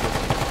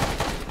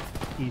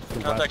 East to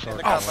Contact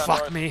west. Oh,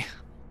 fuck me.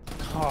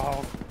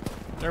 Oh.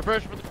 They're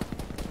approaching for the...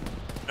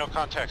 No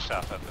contact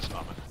south at this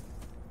moment.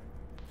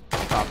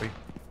 Copy.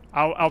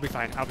 I'll be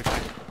fine. I'll be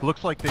fine.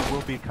 Looks like they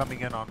will be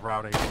coming in on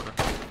Route 8 order.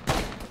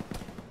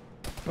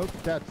 Oh,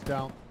 that's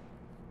down.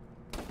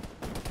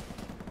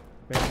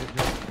 Bandaging.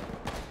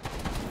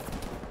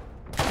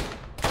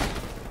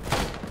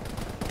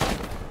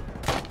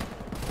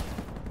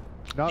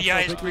 The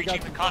eye is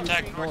breaching the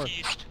contact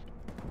northeast.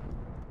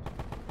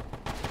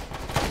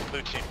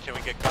 Blue team, can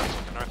we get guns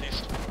with the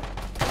northeast?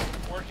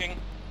 Working.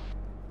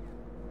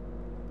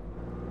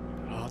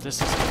 Oh,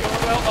 this is going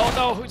well. Oh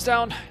no, who's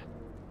down?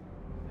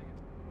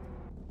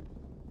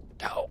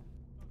 No.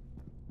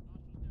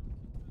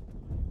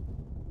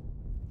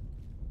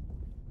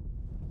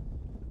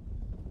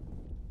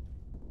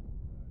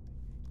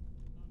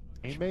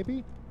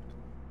 Maybe?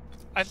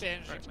 I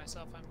bandaged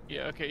myself.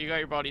 Yeah, okay, you got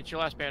your body. It's your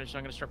last bandage, so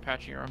I'm gonna start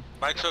patching your arm.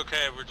 Mike's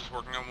okay, we're just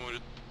working on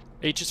wounded.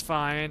 H is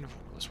fine.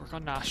 Let's work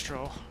on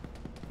nostril.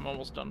 I'm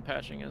almost done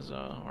patching his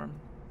arm.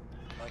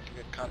 Mike,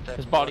 you get contact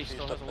His from body northeast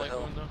still has up a the light hill.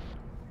 wound though.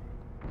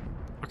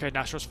 Okay,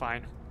 nostril's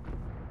fine.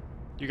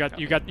 You got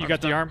the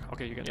arm?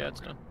 Okay, you got the arm. Yeah,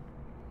 it's done.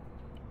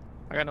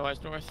 I got no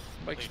eyes north.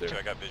 Mike's Lead there.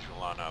 2, I got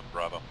visual on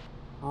Bravo.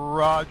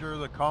 Roger,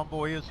 the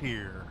convoy is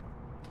here.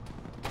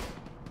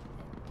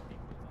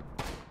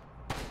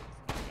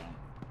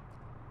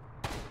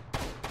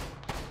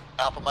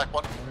 Alpha Mike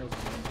 1.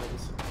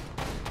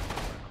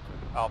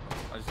 Alpha.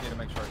 I just need to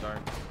make sure I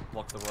don't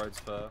block the roads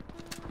for...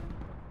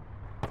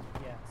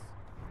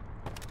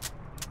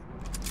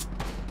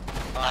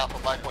 Alpha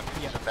Mike 1,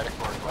 you use a medic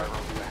for a driver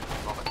over there at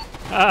the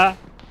moment.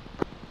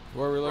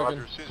 Where are we looking?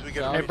 Roger, as soon as we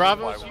get a Hey, resupply,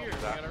 Bravo's we'll here. do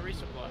We that. got a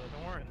resupply.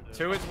 Don't worry.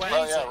 2 is west.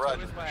 Oh yeah, 2 right.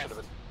 is Should west. have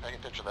been paying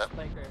attention to that.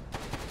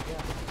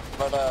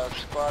 But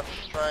squad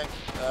strength,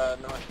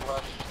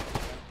 northwest.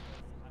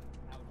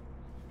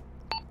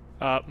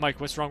 Mike,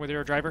 what's wrong with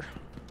your driver?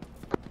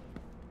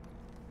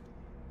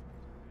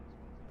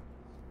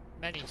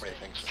 Many. Too many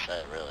things to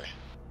say, really.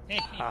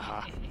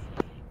 Haha.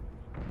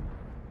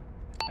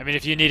 I mean,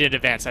 if you need an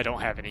advance, I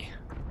don't have any.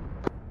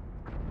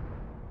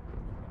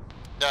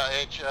 No,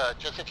 H,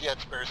 just if you had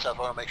spare stuff,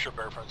 I want to make sure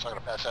Bearfront's not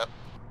going to pass out.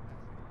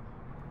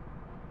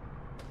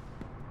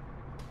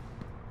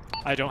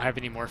 I don't have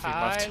any morphine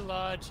left. Hi,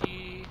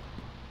 Logi.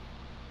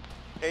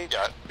 H,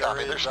 Yeah, I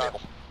mean, they're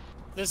stable.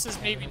 This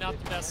is maybe not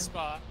the best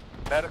spot.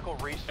 Medical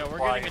Yeah, resupply we're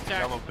getting in the attacked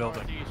yellow from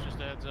building. northeast, just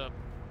a heads up.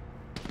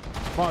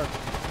 Mark.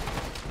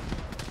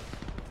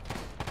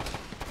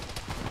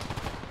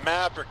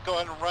 Maverick, go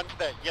ahead and run to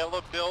that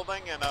yellow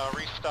building and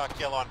restock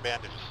yellow on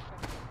bandages.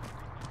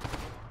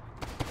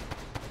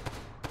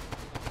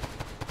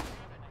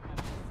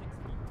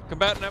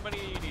 Combatant, how many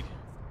do you need?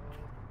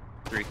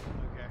 3. Okay.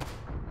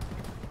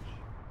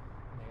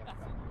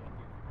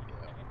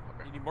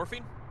 You need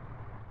morphine?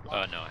 No,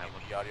 I have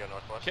one. The audio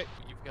northwest. Okay,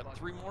 you've got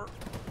 3 more.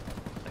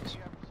 Thanks.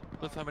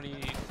 Cliff, how many you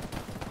need?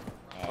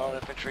 Lone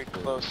infantry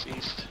close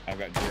east. I've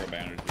got 0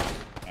 bandages.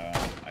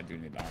 I do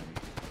need the arms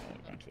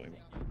eventually.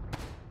 But...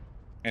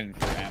 And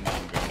for ammo,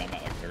 I'm good. I'm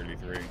at like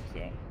 33,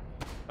 so.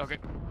 Okay.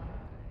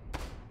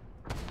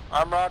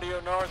 I'm radio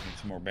north. Need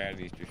some more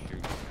baddies, just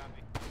shoot.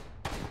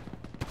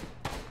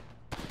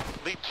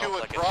 Lead 2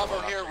 with Bravo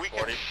here, we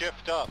can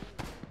shift up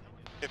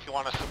if you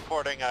want a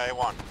supporting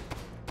A1.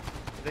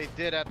 They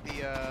did at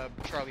the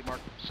Charlie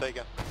Mark. Say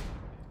again.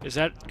 Is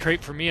that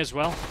crate for me as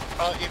well?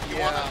 If you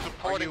want a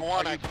supporting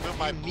one, I can move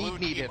my blue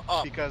team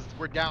up. Because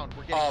we're down.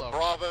 We're getting low.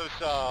 Bravo's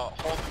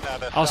holding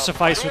that. I'll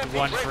suffice with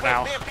one for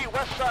now. BMP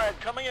west side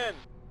coming in.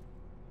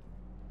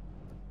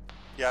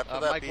 Yeah, after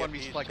that Mike BMP 1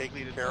 is resupply taken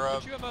completed. care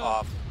of, Did you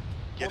have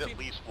get multi- at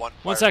least one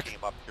One fire sec. team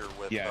up here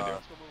with Yeah, I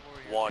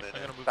do. one, and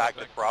in fact,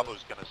 that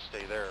Bravo's going to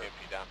stay there.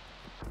 BMP down.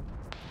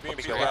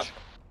 BMP down.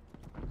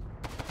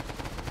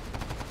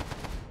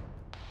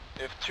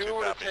 If 2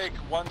 were to take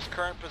 1's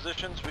current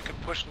positions, we could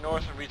push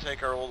north and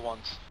retake our old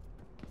ones.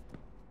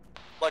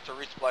 I'd like to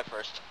resupply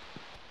first.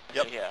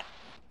 Yep. Yeah.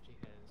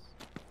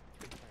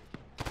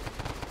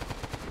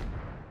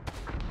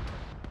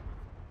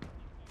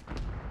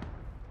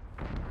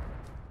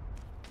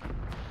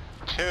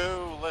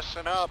 Two,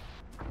 listen up.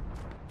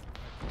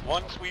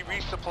 Once we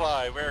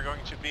resupply, we're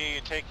going to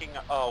be taking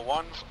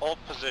 1's old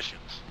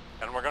positions,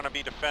 and we're going to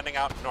be defending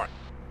out north.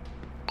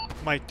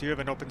 Mike, do you have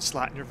an open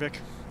slot in your Vic?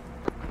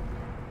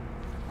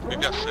 We've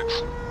got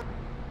 6.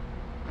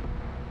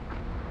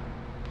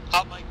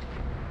 Hot Mike.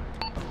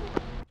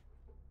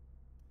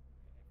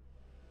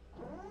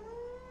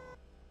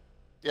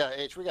 Yeah,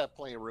 H, we got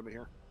plenty of room in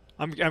here.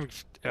 I'm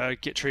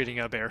get treating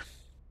a bear.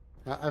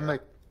 I'm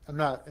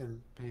not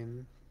in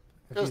pain.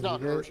 It's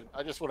not urgent.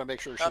 I just want to make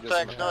sure she doesn't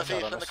Contact pass out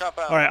northeast on in the us.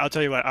 compound. All right, I'll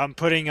tell you what. I'm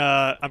putting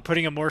a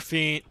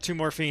two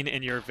morphine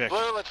in your Vic.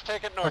 Blue, let's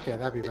take it north. Okay,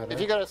 that'd be better. If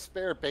you got a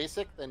spare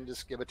basic, then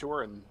just give it to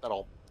her, and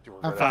that'll do her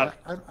I'm right fine.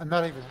 out. I'm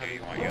not even.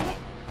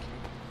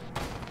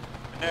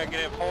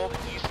 Negative. Hold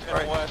east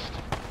and west.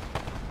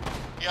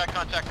 Yeah,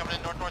 contact coming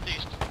in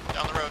north-northeast,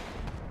 down the road.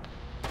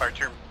 Fire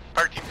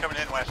team coming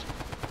in west.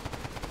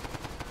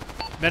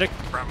 Medic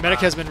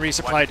has been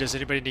resupplied. Does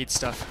anybody need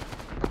stuff?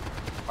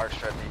 Our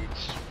strap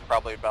needs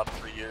probably about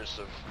 3 years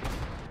of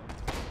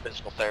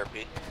physical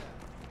therapy.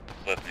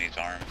 Lift needs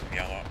arms,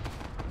 yellow.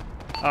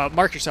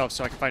 Mark yourself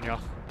so I can find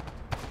y'all.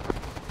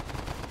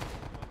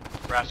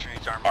 Raster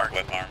needs arm. Mark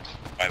with arms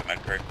by the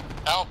med crate.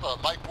 Alpha,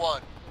 Mike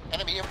 1.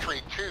 Enemy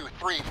infantry 2,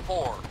 3,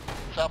 4.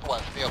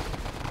 Southwest, in the open.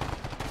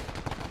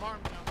 I'm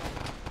armed now.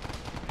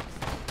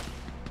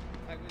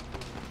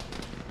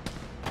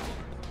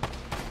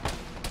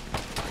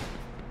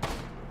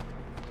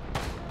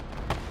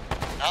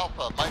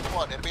 Alpha, Mike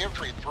 1. Enemy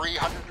infantry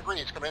 300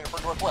 degrees coming in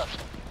from northwest.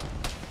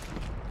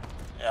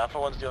 Yeah, Alpha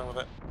 1's dealing with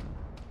it.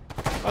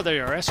 Oh, there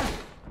you are, Esther.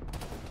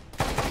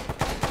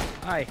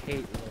 I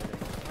hate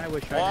loading. I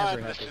wish I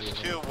never had to This is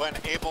do 2. When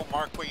able,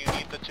 mark where you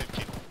need the 2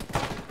 team.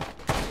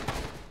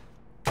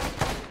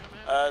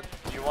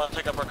 Do you want to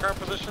take up our current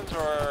positions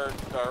or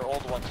our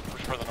old ones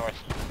push further north?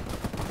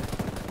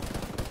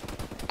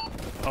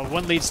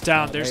 One leads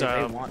down. There's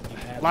a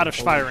lot of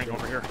firing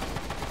over here.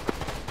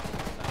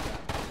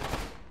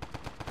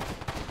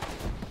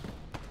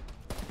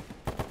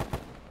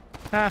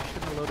 Ah,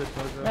 shouldn't have loaded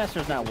Bozo.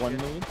 Master's not one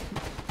lead.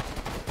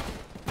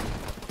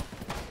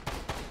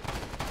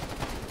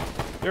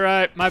 You're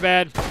right. My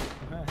bad.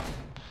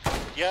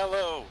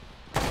 Yellow.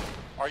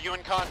 Are you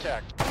in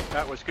contact?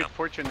 That was good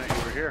fortune that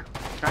you were here.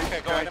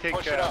 Okay, go ahead and take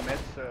push it up.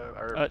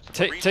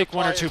 meds? Take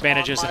 1 or 2 Resupply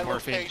bandages is and on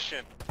morphine. my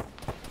location.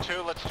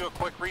 2, let's do a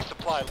quick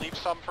resupply. Leave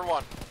some for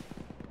 1.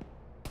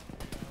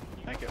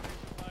 Thank you.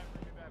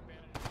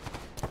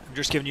 I'm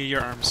just giving you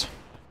your arms.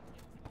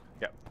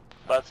 Yep.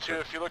 But 2,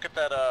 if you look at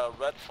that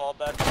red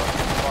fallback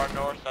far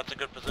north, that's a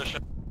good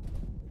position.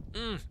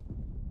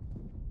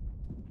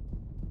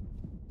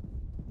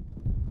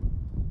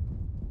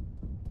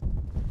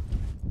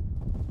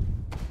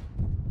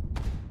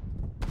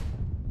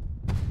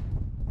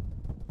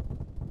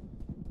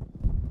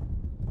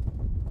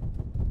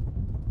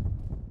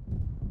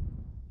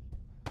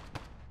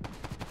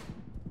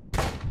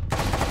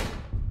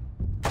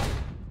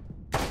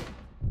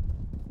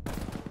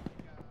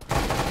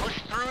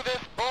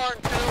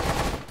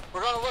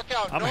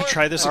 I'm gonna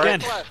try this again.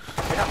 Yeah.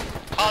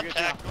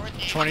 Contact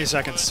northeast. 20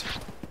 seconds.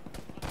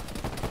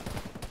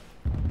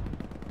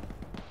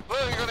 Blue,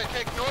 you're going to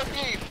take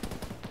northeast.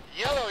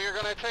 Yellow, you're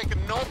going to take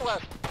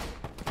northwest.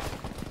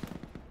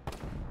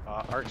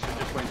 Arxon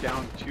just went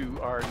down to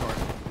our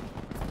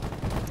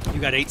north. You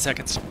got 8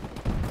 seconds.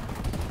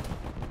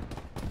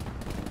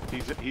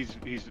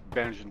 He's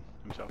bandaging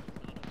himself.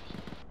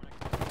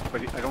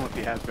 But I don't know if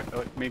he has been.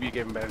 Maybe you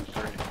gave him bandages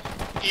already.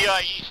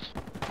 EI east.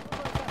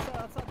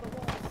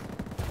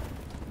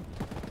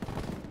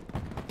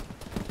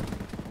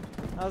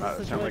 How's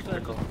the sound like situation?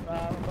 Pickle.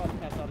 I'm about to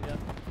pass out again.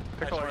 I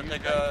just want to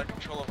take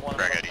control of one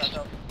Drag and east. pass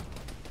out.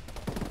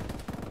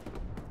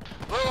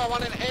 Blue, I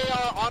want an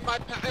AR on my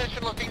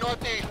position looking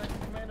northeast.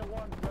 Commander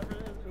 1, whoever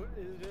it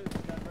is,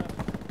 got grab.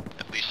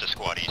 At least a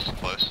squad east,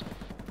 close.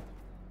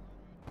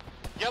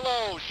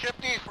 Yellow,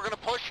 shift east. We're going to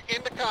push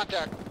into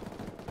contact.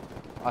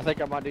 I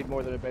think I might need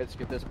more than a basic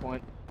at this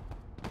point.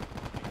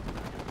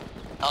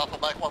 Alpha,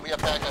 Mike 1, we have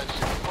bad guys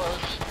super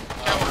close.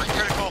 Tower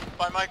critical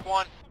by Mike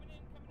 1.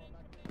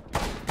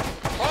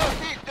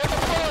 Forest east, in the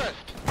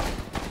forest.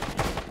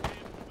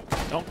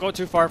 Don't go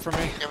too far from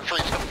me.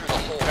 Infantry's coming through the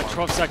hole. Got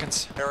 12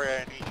 seconds. Harry,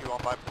 I need you on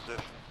my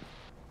position.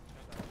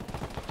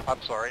 I'm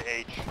sorry,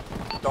 H.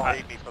 Don't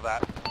hate me for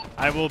that.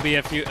 I will be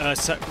a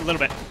little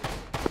bit.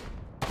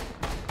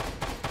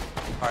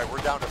 Alright, we're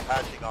down to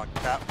patching on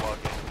Catplug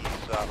and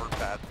he's hurt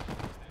bad.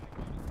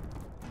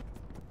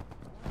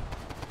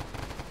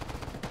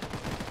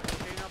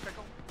 Okay now,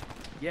 Pickle?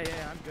 Yeah,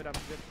 I'm good.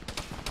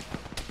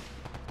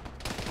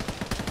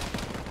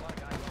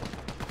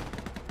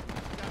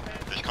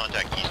 There's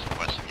contact east and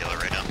west of yellow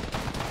right now.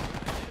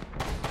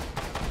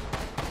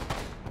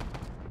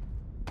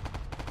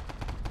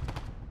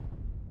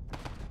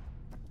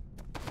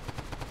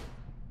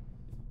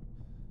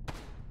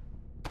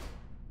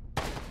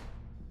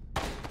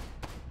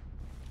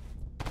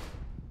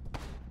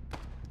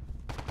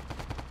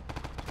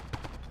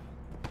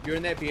 You're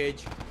in that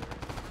PH.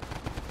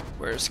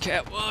 Where's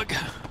Catwalk?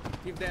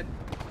 Keep that.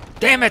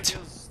 Damn it!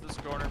 This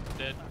corner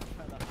dead.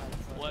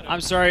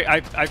 I'm sorry.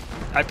 I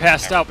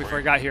passed out before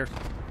I got here.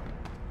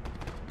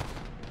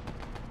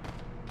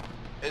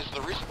 Is the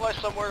resupply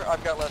somewhere?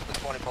 I've got less than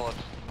 20 bullets.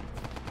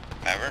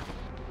 Ever?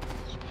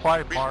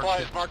 Supply Resupply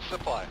marked. is marked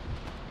supply.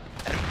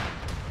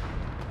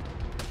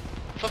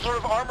 Some sort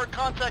of armored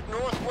contact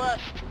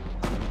northwest.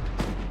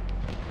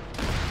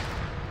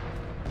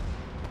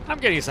 I'm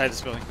getting inside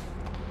this building.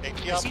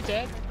 Is he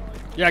dead?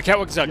 Yeah,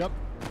 Catwalk Zug. Yep.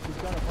 He's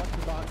got a bunch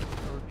of boxes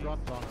or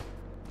drums on him.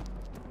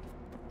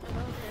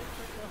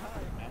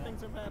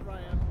 Things are bad,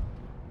 Ryan.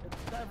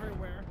 It's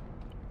everywhere.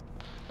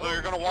 So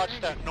you're going to watch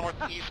that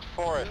northeast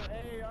forest.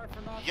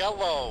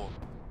 Yellow.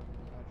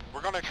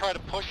 We're going to try to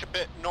push a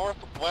bit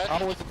northwest.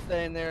 I wasn't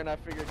staying there, and I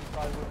figured you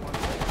probably wouldn't want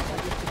to.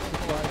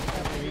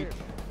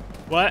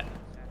 What?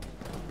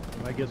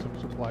 I get some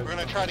supplies. We're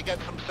going to try to get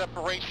some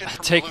separation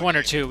from Take the one or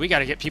loot. two. We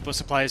gotta get people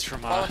supplies from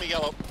Follow me,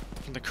 Yellow.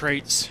 from the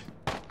crates.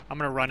 I'm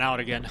gonna run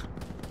out again.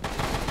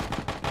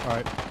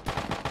 Alright.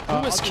 Who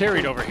was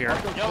carried over here?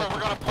 Yellow, we're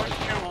going to push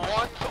to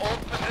one's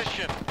old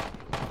position.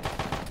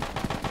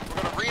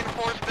 We're going to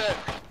reinforce this.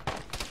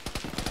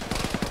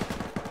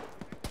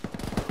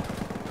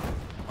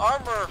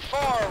 Armor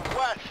far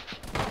west.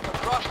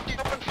 Across the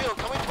open field,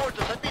 coming towards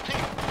us, NBT.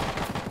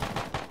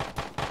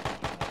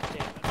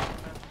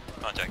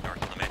 Contact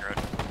north on the main road.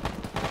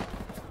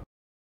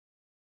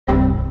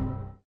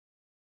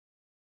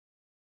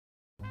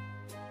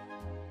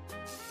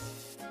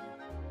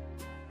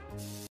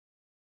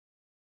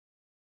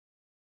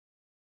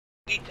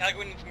 Tag,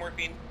 we need some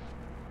morphine.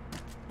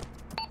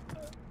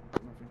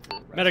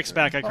 Medic's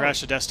back. I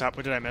crashed the desktop.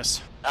 What did I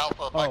miss?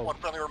 Alpha, Mike, one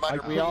friendly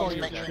reminder, we all please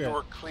need make to sure check. you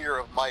are clear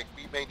of Mike.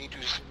 We may need to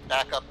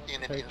back up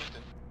in an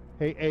instant.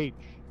 Hey, H.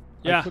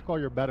 Yeah. I took all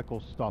your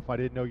medical stuff. I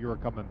didn't know you were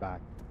coming back.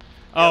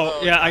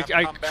 Oh, yeah, I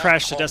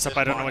crashed the desktop.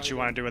 I don't know what you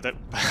want to do with it.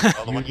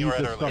 The one you were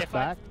at the earlier. stuff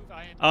back?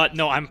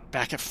 No, I'm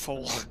back at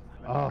full.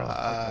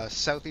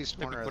 Southeast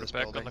corner of put this it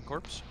back building. on the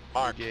corpse.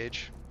 Mark.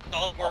 Engage.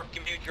 All work,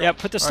 give me your Yeah,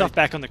 put the stuff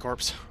back on the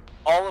corpse.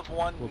 All of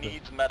one Will do.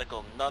 needs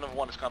medical. None of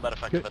one is combat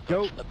effective at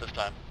Go. this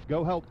time.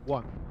 Go help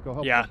one. Go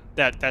help Yeah,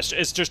 one. that's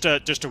it's just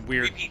a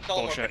weird Repeat,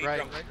 all work, bullshit. repeat.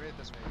 Right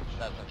this way.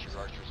 That's your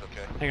archers,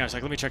 okay? Hang on a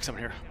sec. Let me check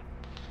something here.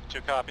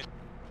 2 copies.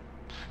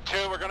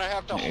 2, we're going to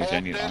have to Yeah, I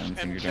hold need this arms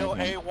and until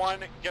you're A1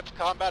 gets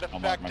combat I'll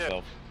mark effective.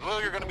 myself. Blue,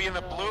 you're going to be in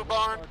the blue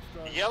barn.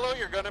 Yellow,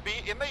 you're going to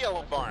be in the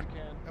yellow barn.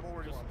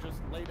 Just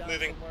lay down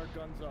Moving. somewhere,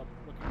 guns up,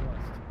 looking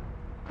west.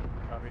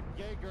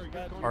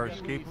 Our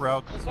escape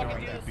routes going to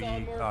be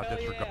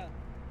disregarded.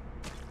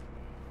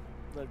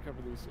 Red cover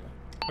these,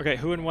 yeah. Okay,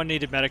 who and one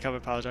needed medic? I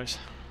apologize.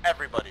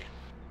 Everybody.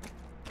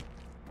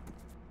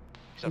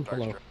 Except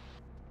Hello. Archer.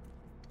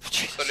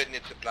 Solid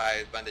need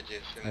supplies,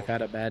 bandages. I've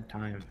had a bad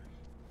time.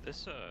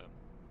 This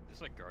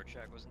like guard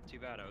shack wasn't too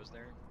bad. I was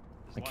there.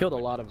 I killed a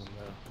lot of them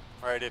though.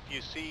 Alright, if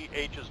you see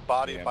H's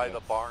body Yeah, by the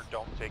that's- barn,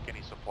 don't take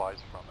any supplies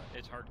from it.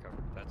 It's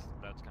hardcover. That's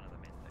kind of the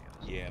main thing.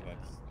 Yeah,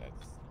 that's true.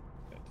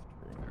 Fair,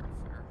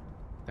 fair.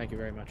 Thank you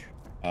very much.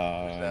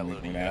 that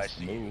Moving loading ass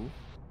IC? move.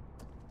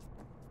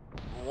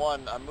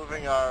 1, I'm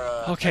moving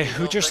our. Okay, heavy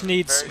who just building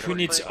needs very who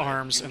needs quickly.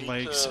 arms You and need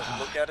legs? to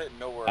look at it and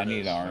know where I it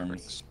need is.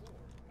 arms.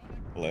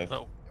 Left.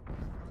 No.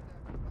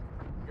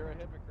 You're a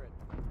hypocrite.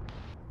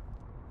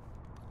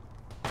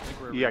 I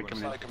think we're Yeah,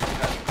 everyone's come in. Like, I'm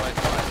passing by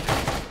fine.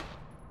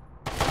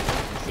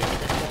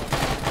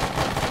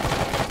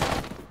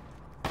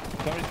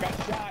 Somebody's got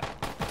shot.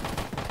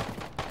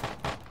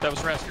 That was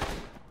Rasker.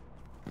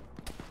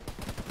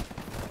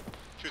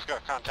 2's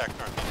got contact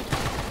northeast.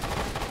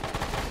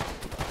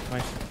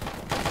 Nice.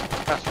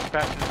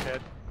 Pastor's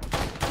head.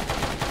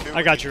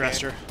 I got you,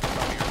 Rester. 2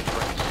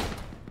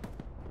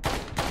 is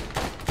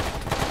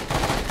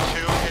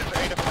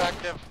 8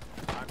 effective.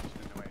 I'm just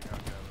in the way.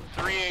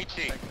 3 AT.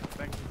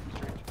 Thank you.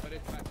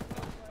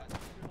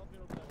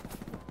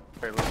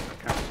 Very little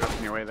kind of stuff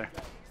in your way there.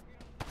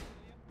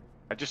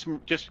 Just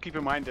keep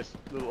in mind this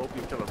little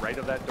opening to the right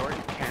of that door.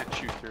 You can't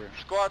shoot through.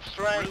 Squad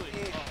strength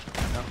east.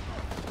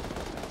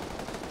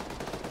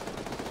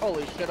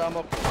 Holy shit, I'm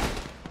up.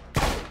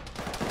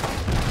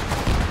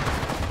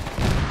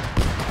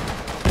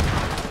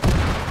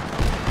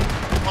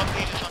 One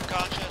piece is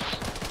unconscious.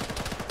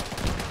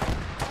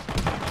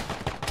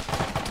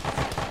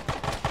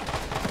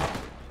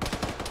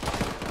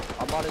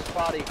 I'm on his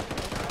body.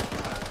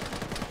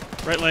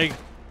 Right leg.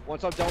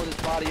 Once I'm done with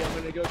his body, I'm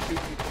gonna go shoot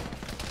people.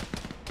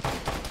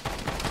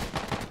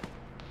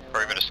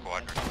 Very bit of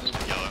squadron.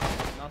 Yellow.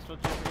 Not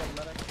supposed to get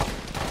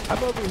medic.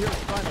 I'm over here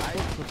trying to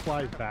put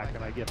supplies back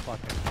and I get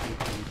fucking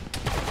CP'd.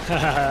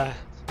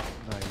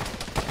 Nice.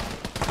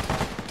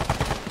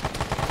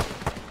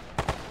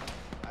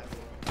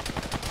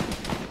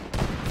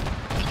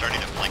 They're starting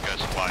to flank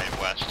us wide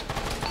west.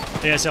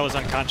 ASL is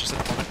unconscious at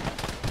the moment.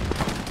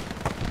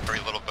 Very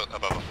little bit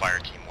above a fire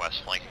team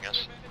west flanking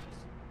us.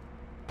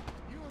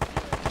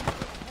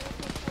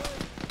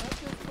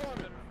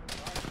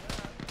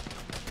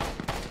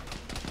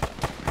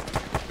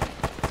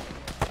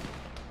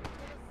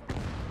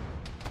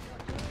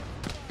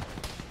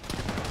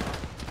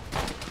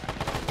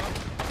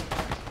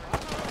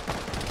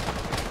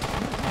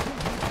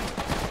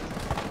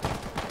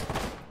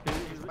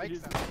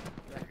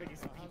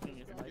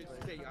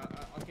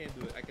 I can't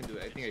do it. I can do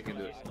it. I think I can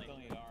do it.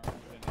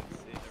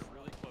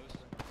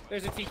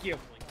 There's a TQ.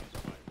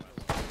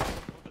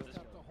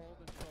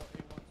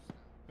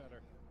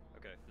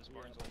 Okay, this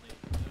barn's only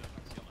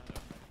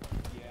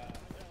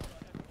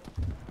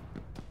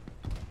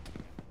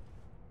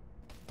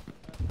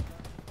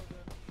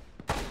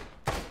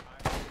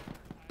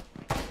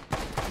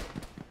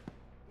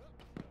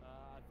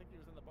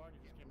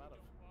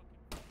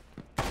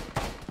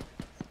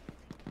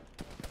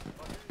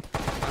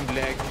I'm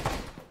lagging.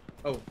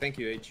 Oh, thank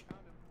you, H.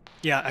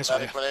 Yeah, I saw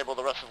Medic you. when able,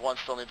 the rest of one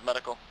still needs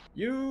medical.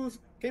 You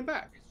came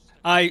back.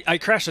 I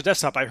crashed the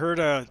desktop. I heard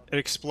an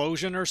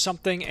explosion or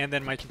something, and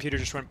then my computer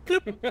just went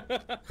bloop.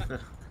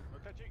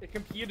 The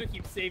computer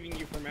keeps saving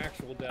you from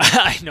actual death.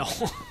 I know.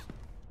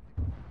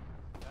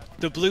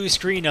 The blue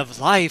screen of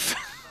life.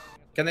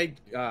 Can I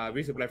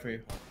resupply from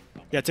you?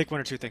 Yeah, take 1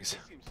 or 2 things.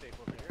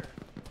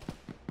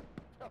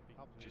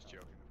 Just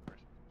joking, of course.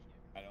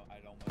 I don't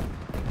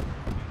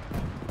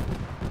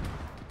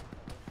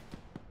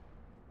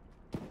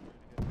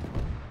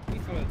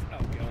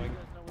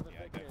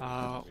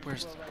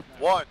Where's...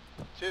 1,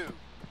 2.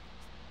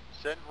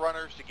 Send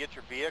runners to get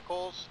your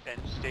vehicles and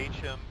stage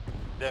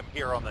them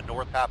here on the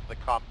north half of the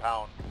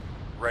compound,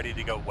 ready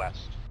to go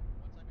west.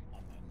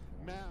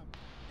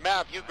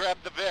 Mav, you grab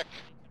the Vic.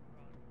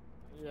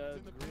 Yeah,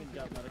 green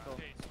got medical.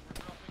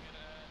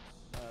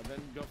 Then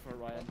go for a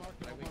Ryan.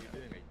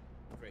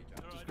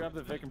 Just grab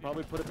the Vic and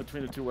probably put it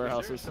between the 2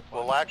 warehouses.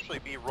 We'll actually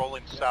be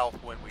rolling south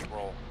when we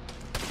roll.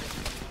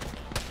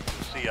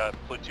 You'll see a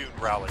platoon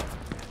rally.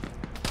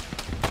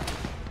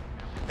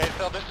 Hey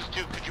Phil, this is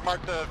 2. Could you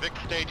mark the Vic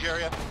stage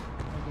area?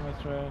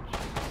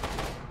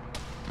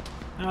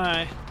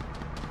 Hi.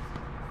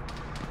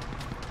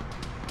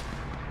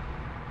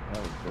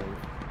 That was great.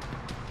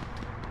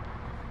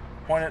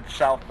 Point it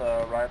south,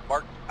 right?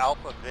 Mark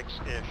Alpha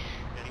Vix-ish.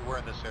 Anywhere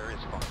in this area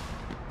is fine.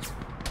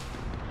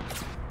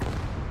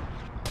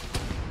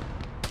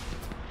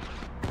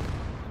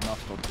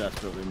 Nostril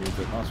desperately needs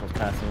it. Nostril's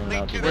passing in and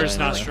out. Where's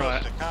Nostril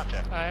at?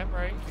 I am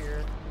right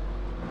here.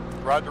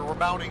 Roger, we're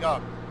mounting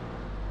up.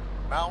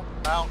 Mount.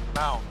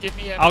 Give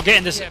me I'll get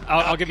in this.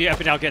 I'll give you up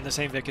and I'll get in the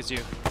same Vic as you.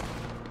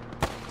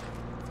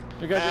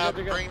 You're good, Mav,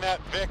 you're good. bring that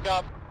Vic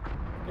up.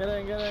 Get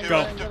in. Go.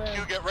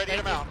 You get ready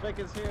to mount. Vic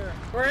is here.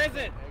 Where is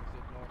it?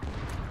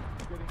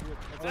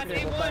 It's That's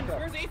okay, we'll back A1. up.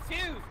 Where's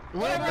A2?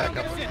 We'll back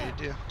up if we need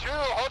to. 2,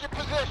 hold your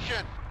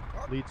position.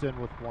 Leads in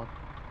with 1.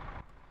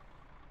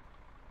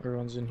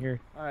 Everyone's in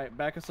here. Alright,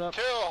 back us up.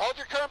 2, hold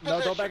your current No,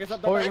 position. don't back us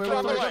up. Don't Wait, back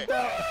us wait,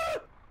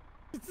 up.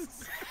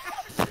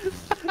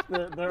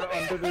 They're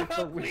underneath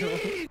the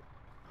wheel.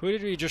 Who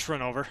did we just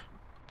run over?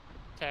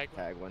 Tag.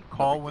 One.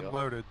 Call when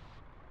loaded.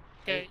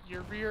 Okay,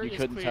 your rear You is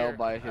couldn't clear. tell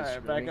by his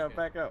Alright, screaming.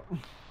 back up.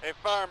 Hey,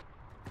 farm.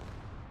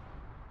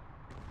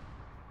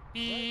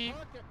 Beep.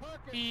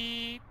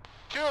 Beep.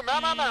 2,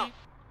 mount.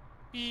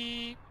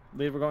 Beep.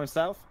 Leave, we're going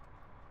south?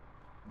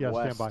 Yeah,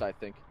 West, stand by. I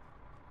think.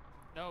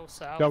 No,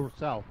 south. Go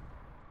south.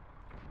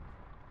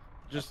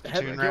 Just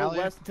Platoon go rally?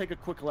 west and take a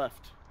quick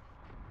left.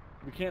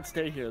 We can't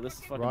stay here. This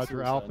is fucking Roger,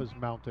 suicide. Alpha's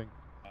mounting.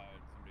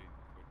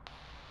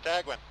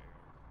 Tagwin.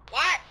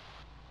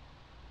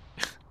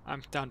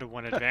 I'm down to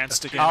 1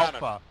 advanced again.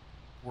 Alpha.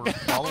 We're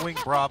following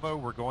Bravo.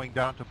 We're going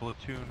down to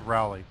platoon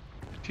rally.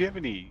 Do you have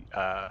any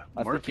I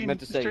think morphine? you meant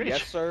to say Strange?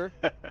 yes, sir.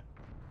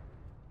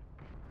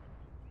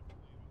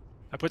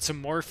 I put some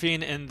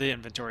morphine in the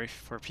inventory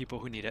for people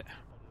who need it.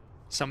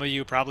 Some of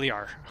you probably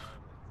are.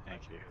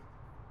 Thank you.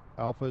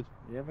 Alpha's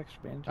You have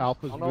expansion? I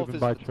Alpha's don't know if moving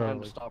this by is the time to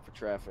Charlie. stop for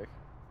traffic.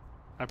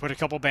 I put a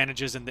couple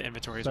bandages in the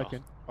inventory as well.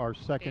 Our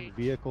second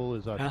vehicle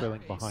is Huh?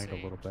 trailing behind a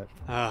little bit.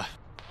 Are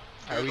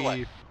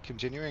we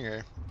continuing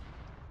or?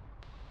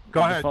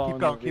 Go ahead, Following keep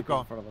the going, keep vehicle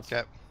going. in front of us.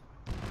 Okay.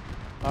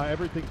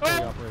 Everything's fully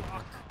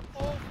operational.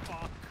 Oh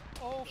fuck.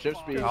 Oh Ship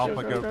fuck. speed.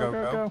 Alpha,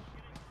 go.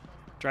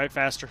 Drive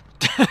faster.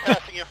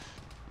 Passing you.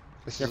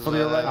 This Careful to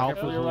your right, Alpha's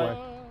careful to your right.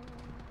 away.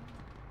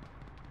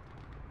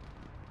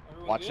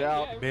 Watch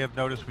out. You may have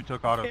noticed we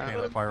took auto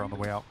cannon fire on the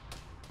way out.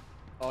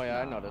 Oh yeah,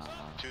 I noticed.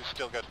 2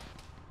 still good.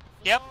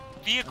 Yep,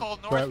 vehicle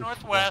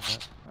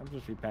northwest. I'm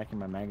just repacking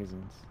my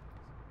magazines.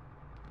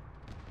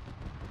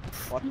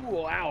 What?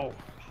 Wow.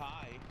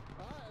 Hi.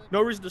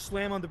 No reason to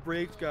slam on the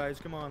brakes, guys.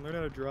 Come on, learn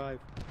how to drive.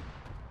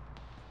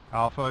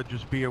 Alpha,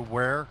 just be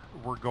aware,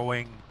 we're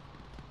going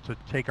to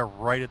take a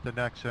right at the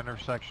next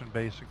intersection,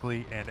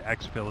 basically, and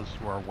exfil is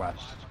to our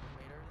west.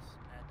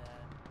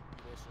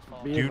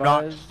 Be Do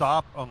not advised-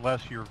 stop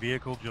unless your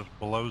vehicle just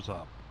blows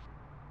up.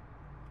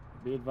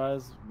 Be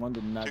advised, 1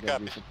 did not Two get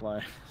copies.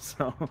 resupply,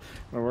 so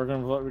we're working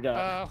with what we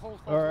got. Hold.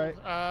 All right.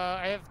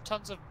 I have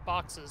tons of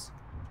boxes.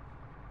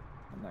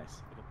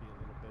 Nice.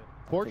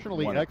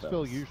 Fortunately, One of exfil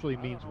those. usually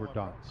means we're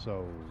done.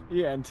 So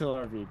Yeah, until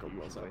our vehicle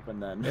blows up,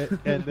 and then.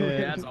 and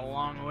then That's a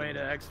long way to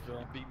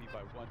exfil. Beat me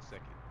by 1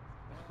 second.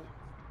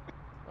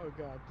 Oh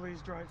god,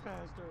 please drive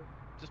faster.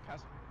 Just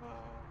pass.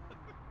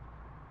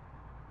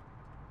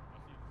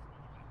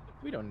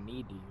 We don't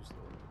need to use the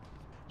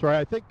sorry,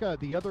 I think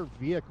the other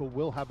vehicle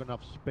will have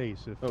enough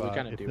space if, Oh, we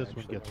kinda if do, this one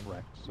actually. gets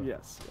wrecked. So.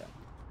 Yes,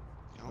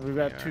 yeah. We've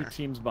got 2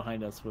 teams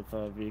behind us with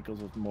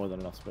vehicles with more than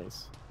enough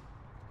space.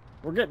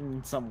 We're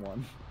getting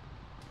someone.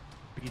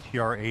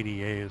 BTR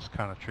 80A is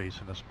kind of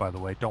chasing us, by the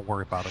way. Don't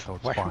worry about it, though.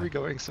 It's Why fine. are we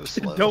going so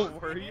slow?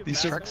 Don't worry.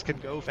 These trucks can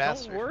go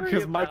faster.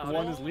 Because Mike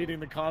 1 is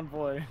leading the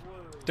convoy.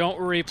 Don't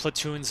worry,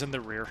 platoon's in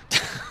the rear.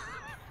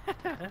 Oh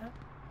my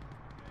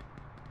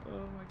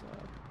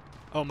god.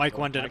 Oh, Mike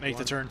 1 didn't make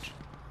the turn.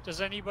 Does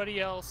anybody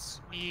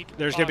else need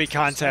There's gonna be boxes?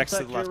 contacts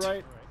to the Contact left. your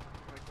right.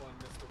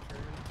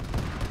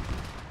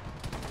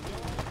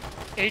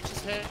 H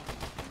is hit.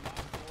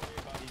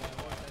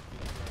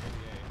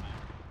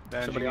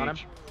 Somebody on him?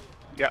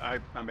 Yeah,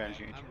 I'm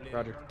bandaging H.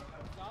 Roger.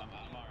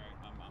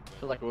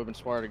 Feel like it would have been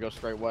smarter to go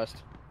straight west.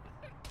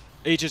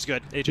 H is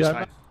good. H is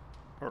fine.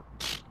 Or,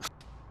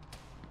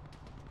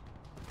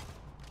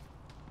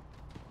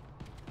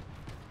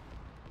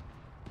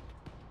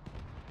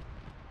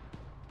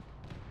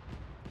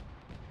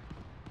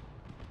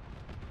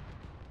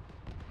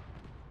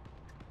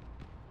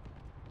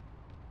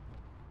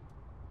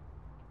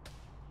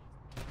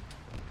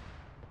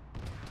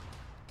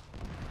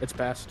 It's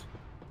passed.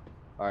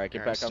 Alright,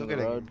 get back on the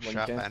road when you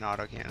shot can. by an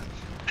autocannon.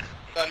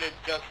 Sunday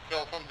just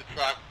fell from the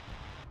truck.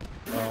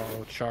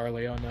 Oh,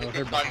 Charlie, oh no, He's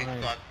they're inside the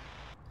behind. truck.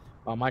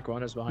 Oh, Mike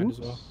 1 is behind as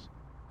well.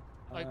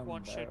 Like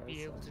one should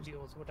be able to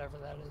deal with whatever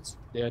that is.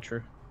 Yeah,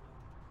 true.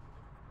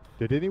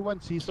 Did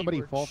anyone see somebody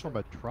Keyword fall should. from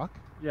a truck?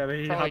 Yeah,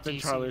 he Probably hopped in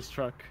DC. Charlie's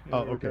truck.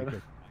 Oh, Yeah, okay, we're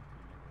good.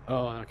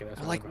 Oh, okay, that's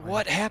I'm why like, they're behind.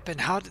 what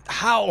happened?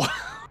 How?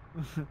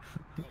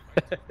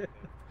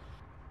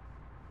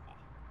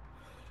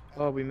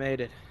 Oh, we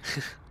made it.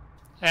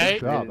 Hey,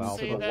 job, didn't Alpha.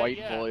 say The that white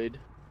yet. void.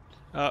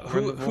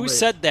 Who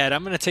said that?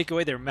 I'm gonna take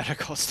away their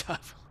medical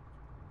stuff.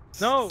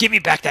 No. Give me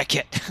back that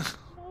kit.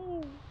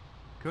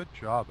 Good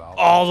job, Al.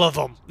 All of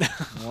them.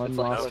 One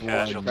No lost one.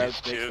 casualties, Crowd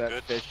too. thinks that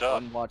Good fish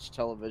stuff. unwatched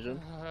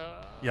television.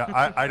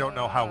 Yeah, I don't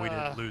know how we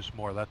didn't lose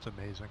more. That's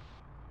amazing.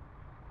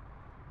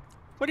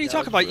 What are you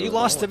talking about? You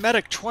lost a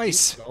medic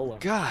twice.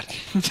 God.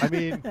 I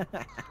mean,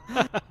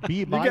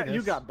 B minus.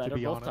 you got better to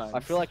be both honest. times. I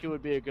feel like it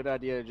would be a good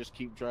idea to just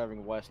keep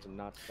driving west and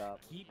not stop.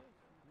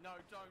 No,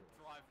 don't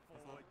drive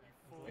forward.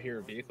 I hear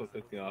a vehicle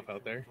cooking off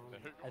out there.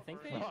 I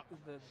think the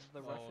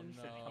Russians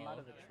should come out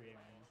of the tree.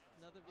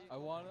 I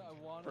want.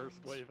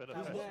 First wave at a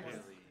I'm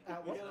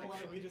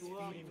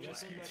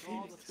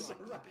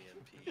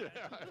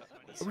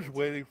just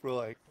waiting for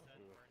like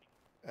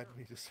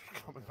enemy just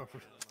coming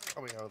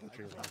out of the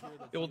tree line.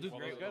 It will do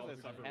great guys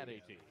at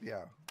AT.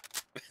 Yeah.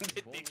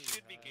 They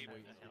should be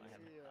capable.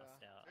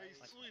 Hey,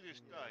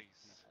 Swedish guys.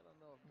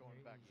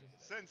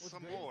 Send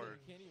some more.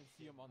 You can't even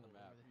see them on the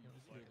map. You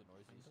just hear the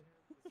noises.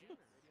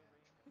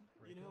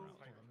 You know,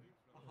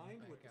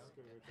 behind with the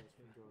scourge has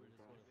been going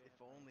back. If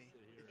only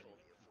a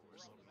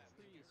force.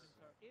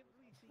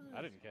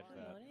 I didn't catch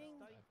that.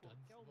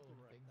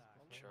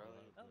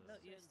 Charlie. Oh no,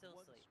 you're still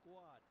asleep.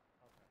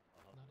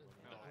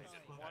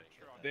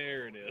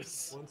 There it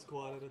is. One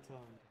squad at a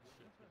time.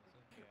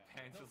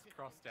 Hands just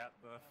crossed out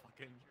the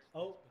fucking.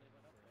 Oh.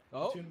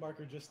 Oh. Tune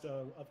marker just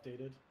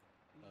updated.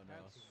 Oh no.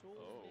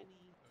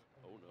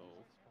 Oh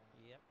no.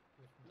 Yep.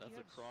 That's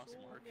a cross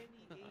mark.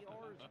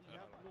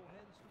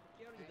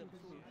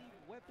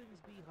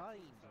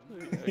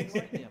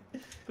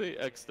 They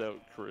X'd out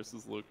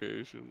Chris's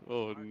location.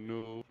 Oh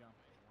no.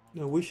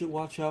 No, we should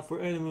watch out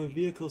for enemy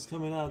vehicles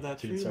coming out of that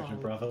tree line.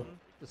 Bravo.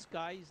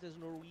 Disguised as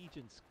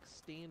Norwegians,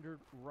 standard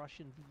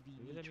Russian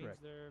VDV trick.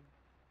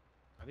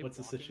 What's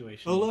the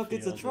situation? Oh look,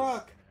 it's a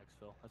truck!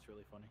 That's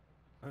really funny.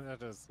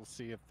 That is, we'll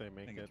see if they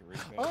make it.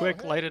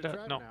 Quick, light it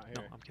up. No, no,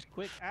 I'm kidding.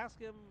 Quick, ask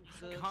him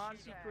the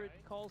secret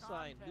call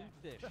sign,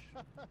 Lootfish.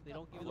 They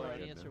don't give you the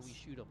right answer, we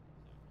shoot them.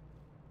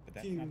 But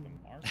that's not the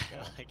mark.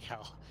 though. Like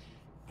how?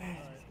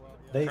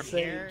 They From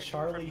say here,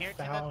 Charlie from here to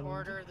the found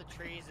border of the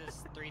trees is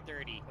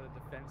 330.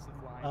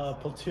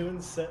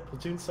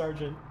 platoon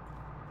sergeant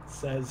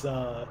says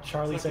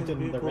Charlie sent in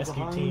the vehicle rescue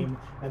behind. team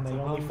and they It's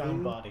only behind found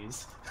you.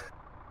 bodies.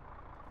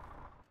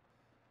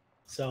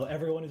 So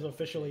everyone is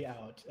officially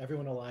out.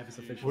 Everyone alive is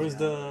officially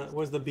out.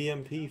 Where's the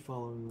BMP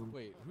following them?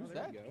 Wait, who's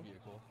that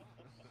vehicle?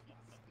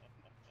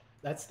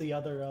 That's the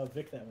other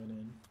Vic that went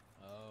in.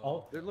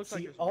 All,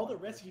 all the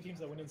rescue teams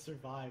that went in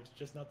survived,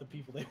 just not the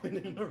people they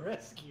went in to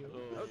rescue.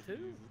 Oh,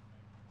 too.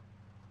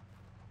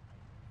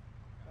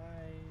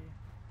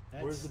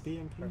 Where's the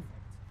BMP?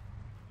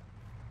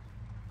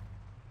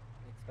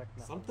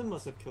 Something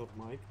must have killed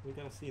Mike. We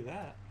gotta see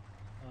that.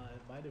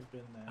 It might have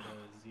been that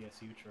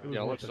ZSU truck.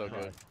 Yeah, it looks so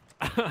good.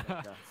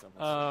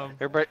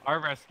 Our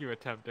rescue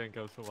attempt didn't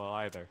go so well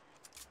either.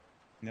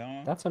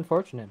 No. That's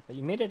unfortunate, but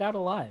you made it out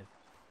alive.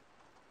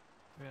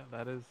 Yeah,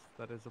 that is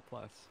a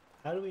plus.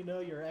 How do we know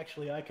you're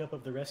actually ICUP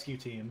of the rescue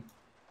team,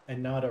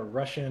 and not a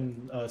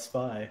Russian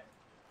spy?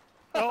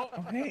 Oh,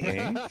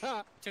 hey.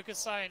 Took a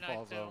cyanide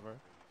Falls pill. over.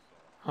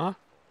 Huh?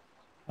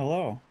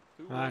 Hello.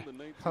 Hi.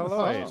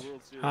 Hello.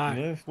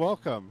 Hi.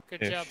 Welcome.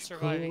 Good job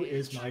surviving. Who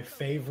is my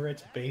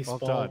favorite baseball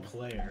done.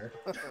 player?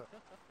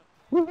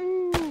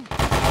 Woohoo!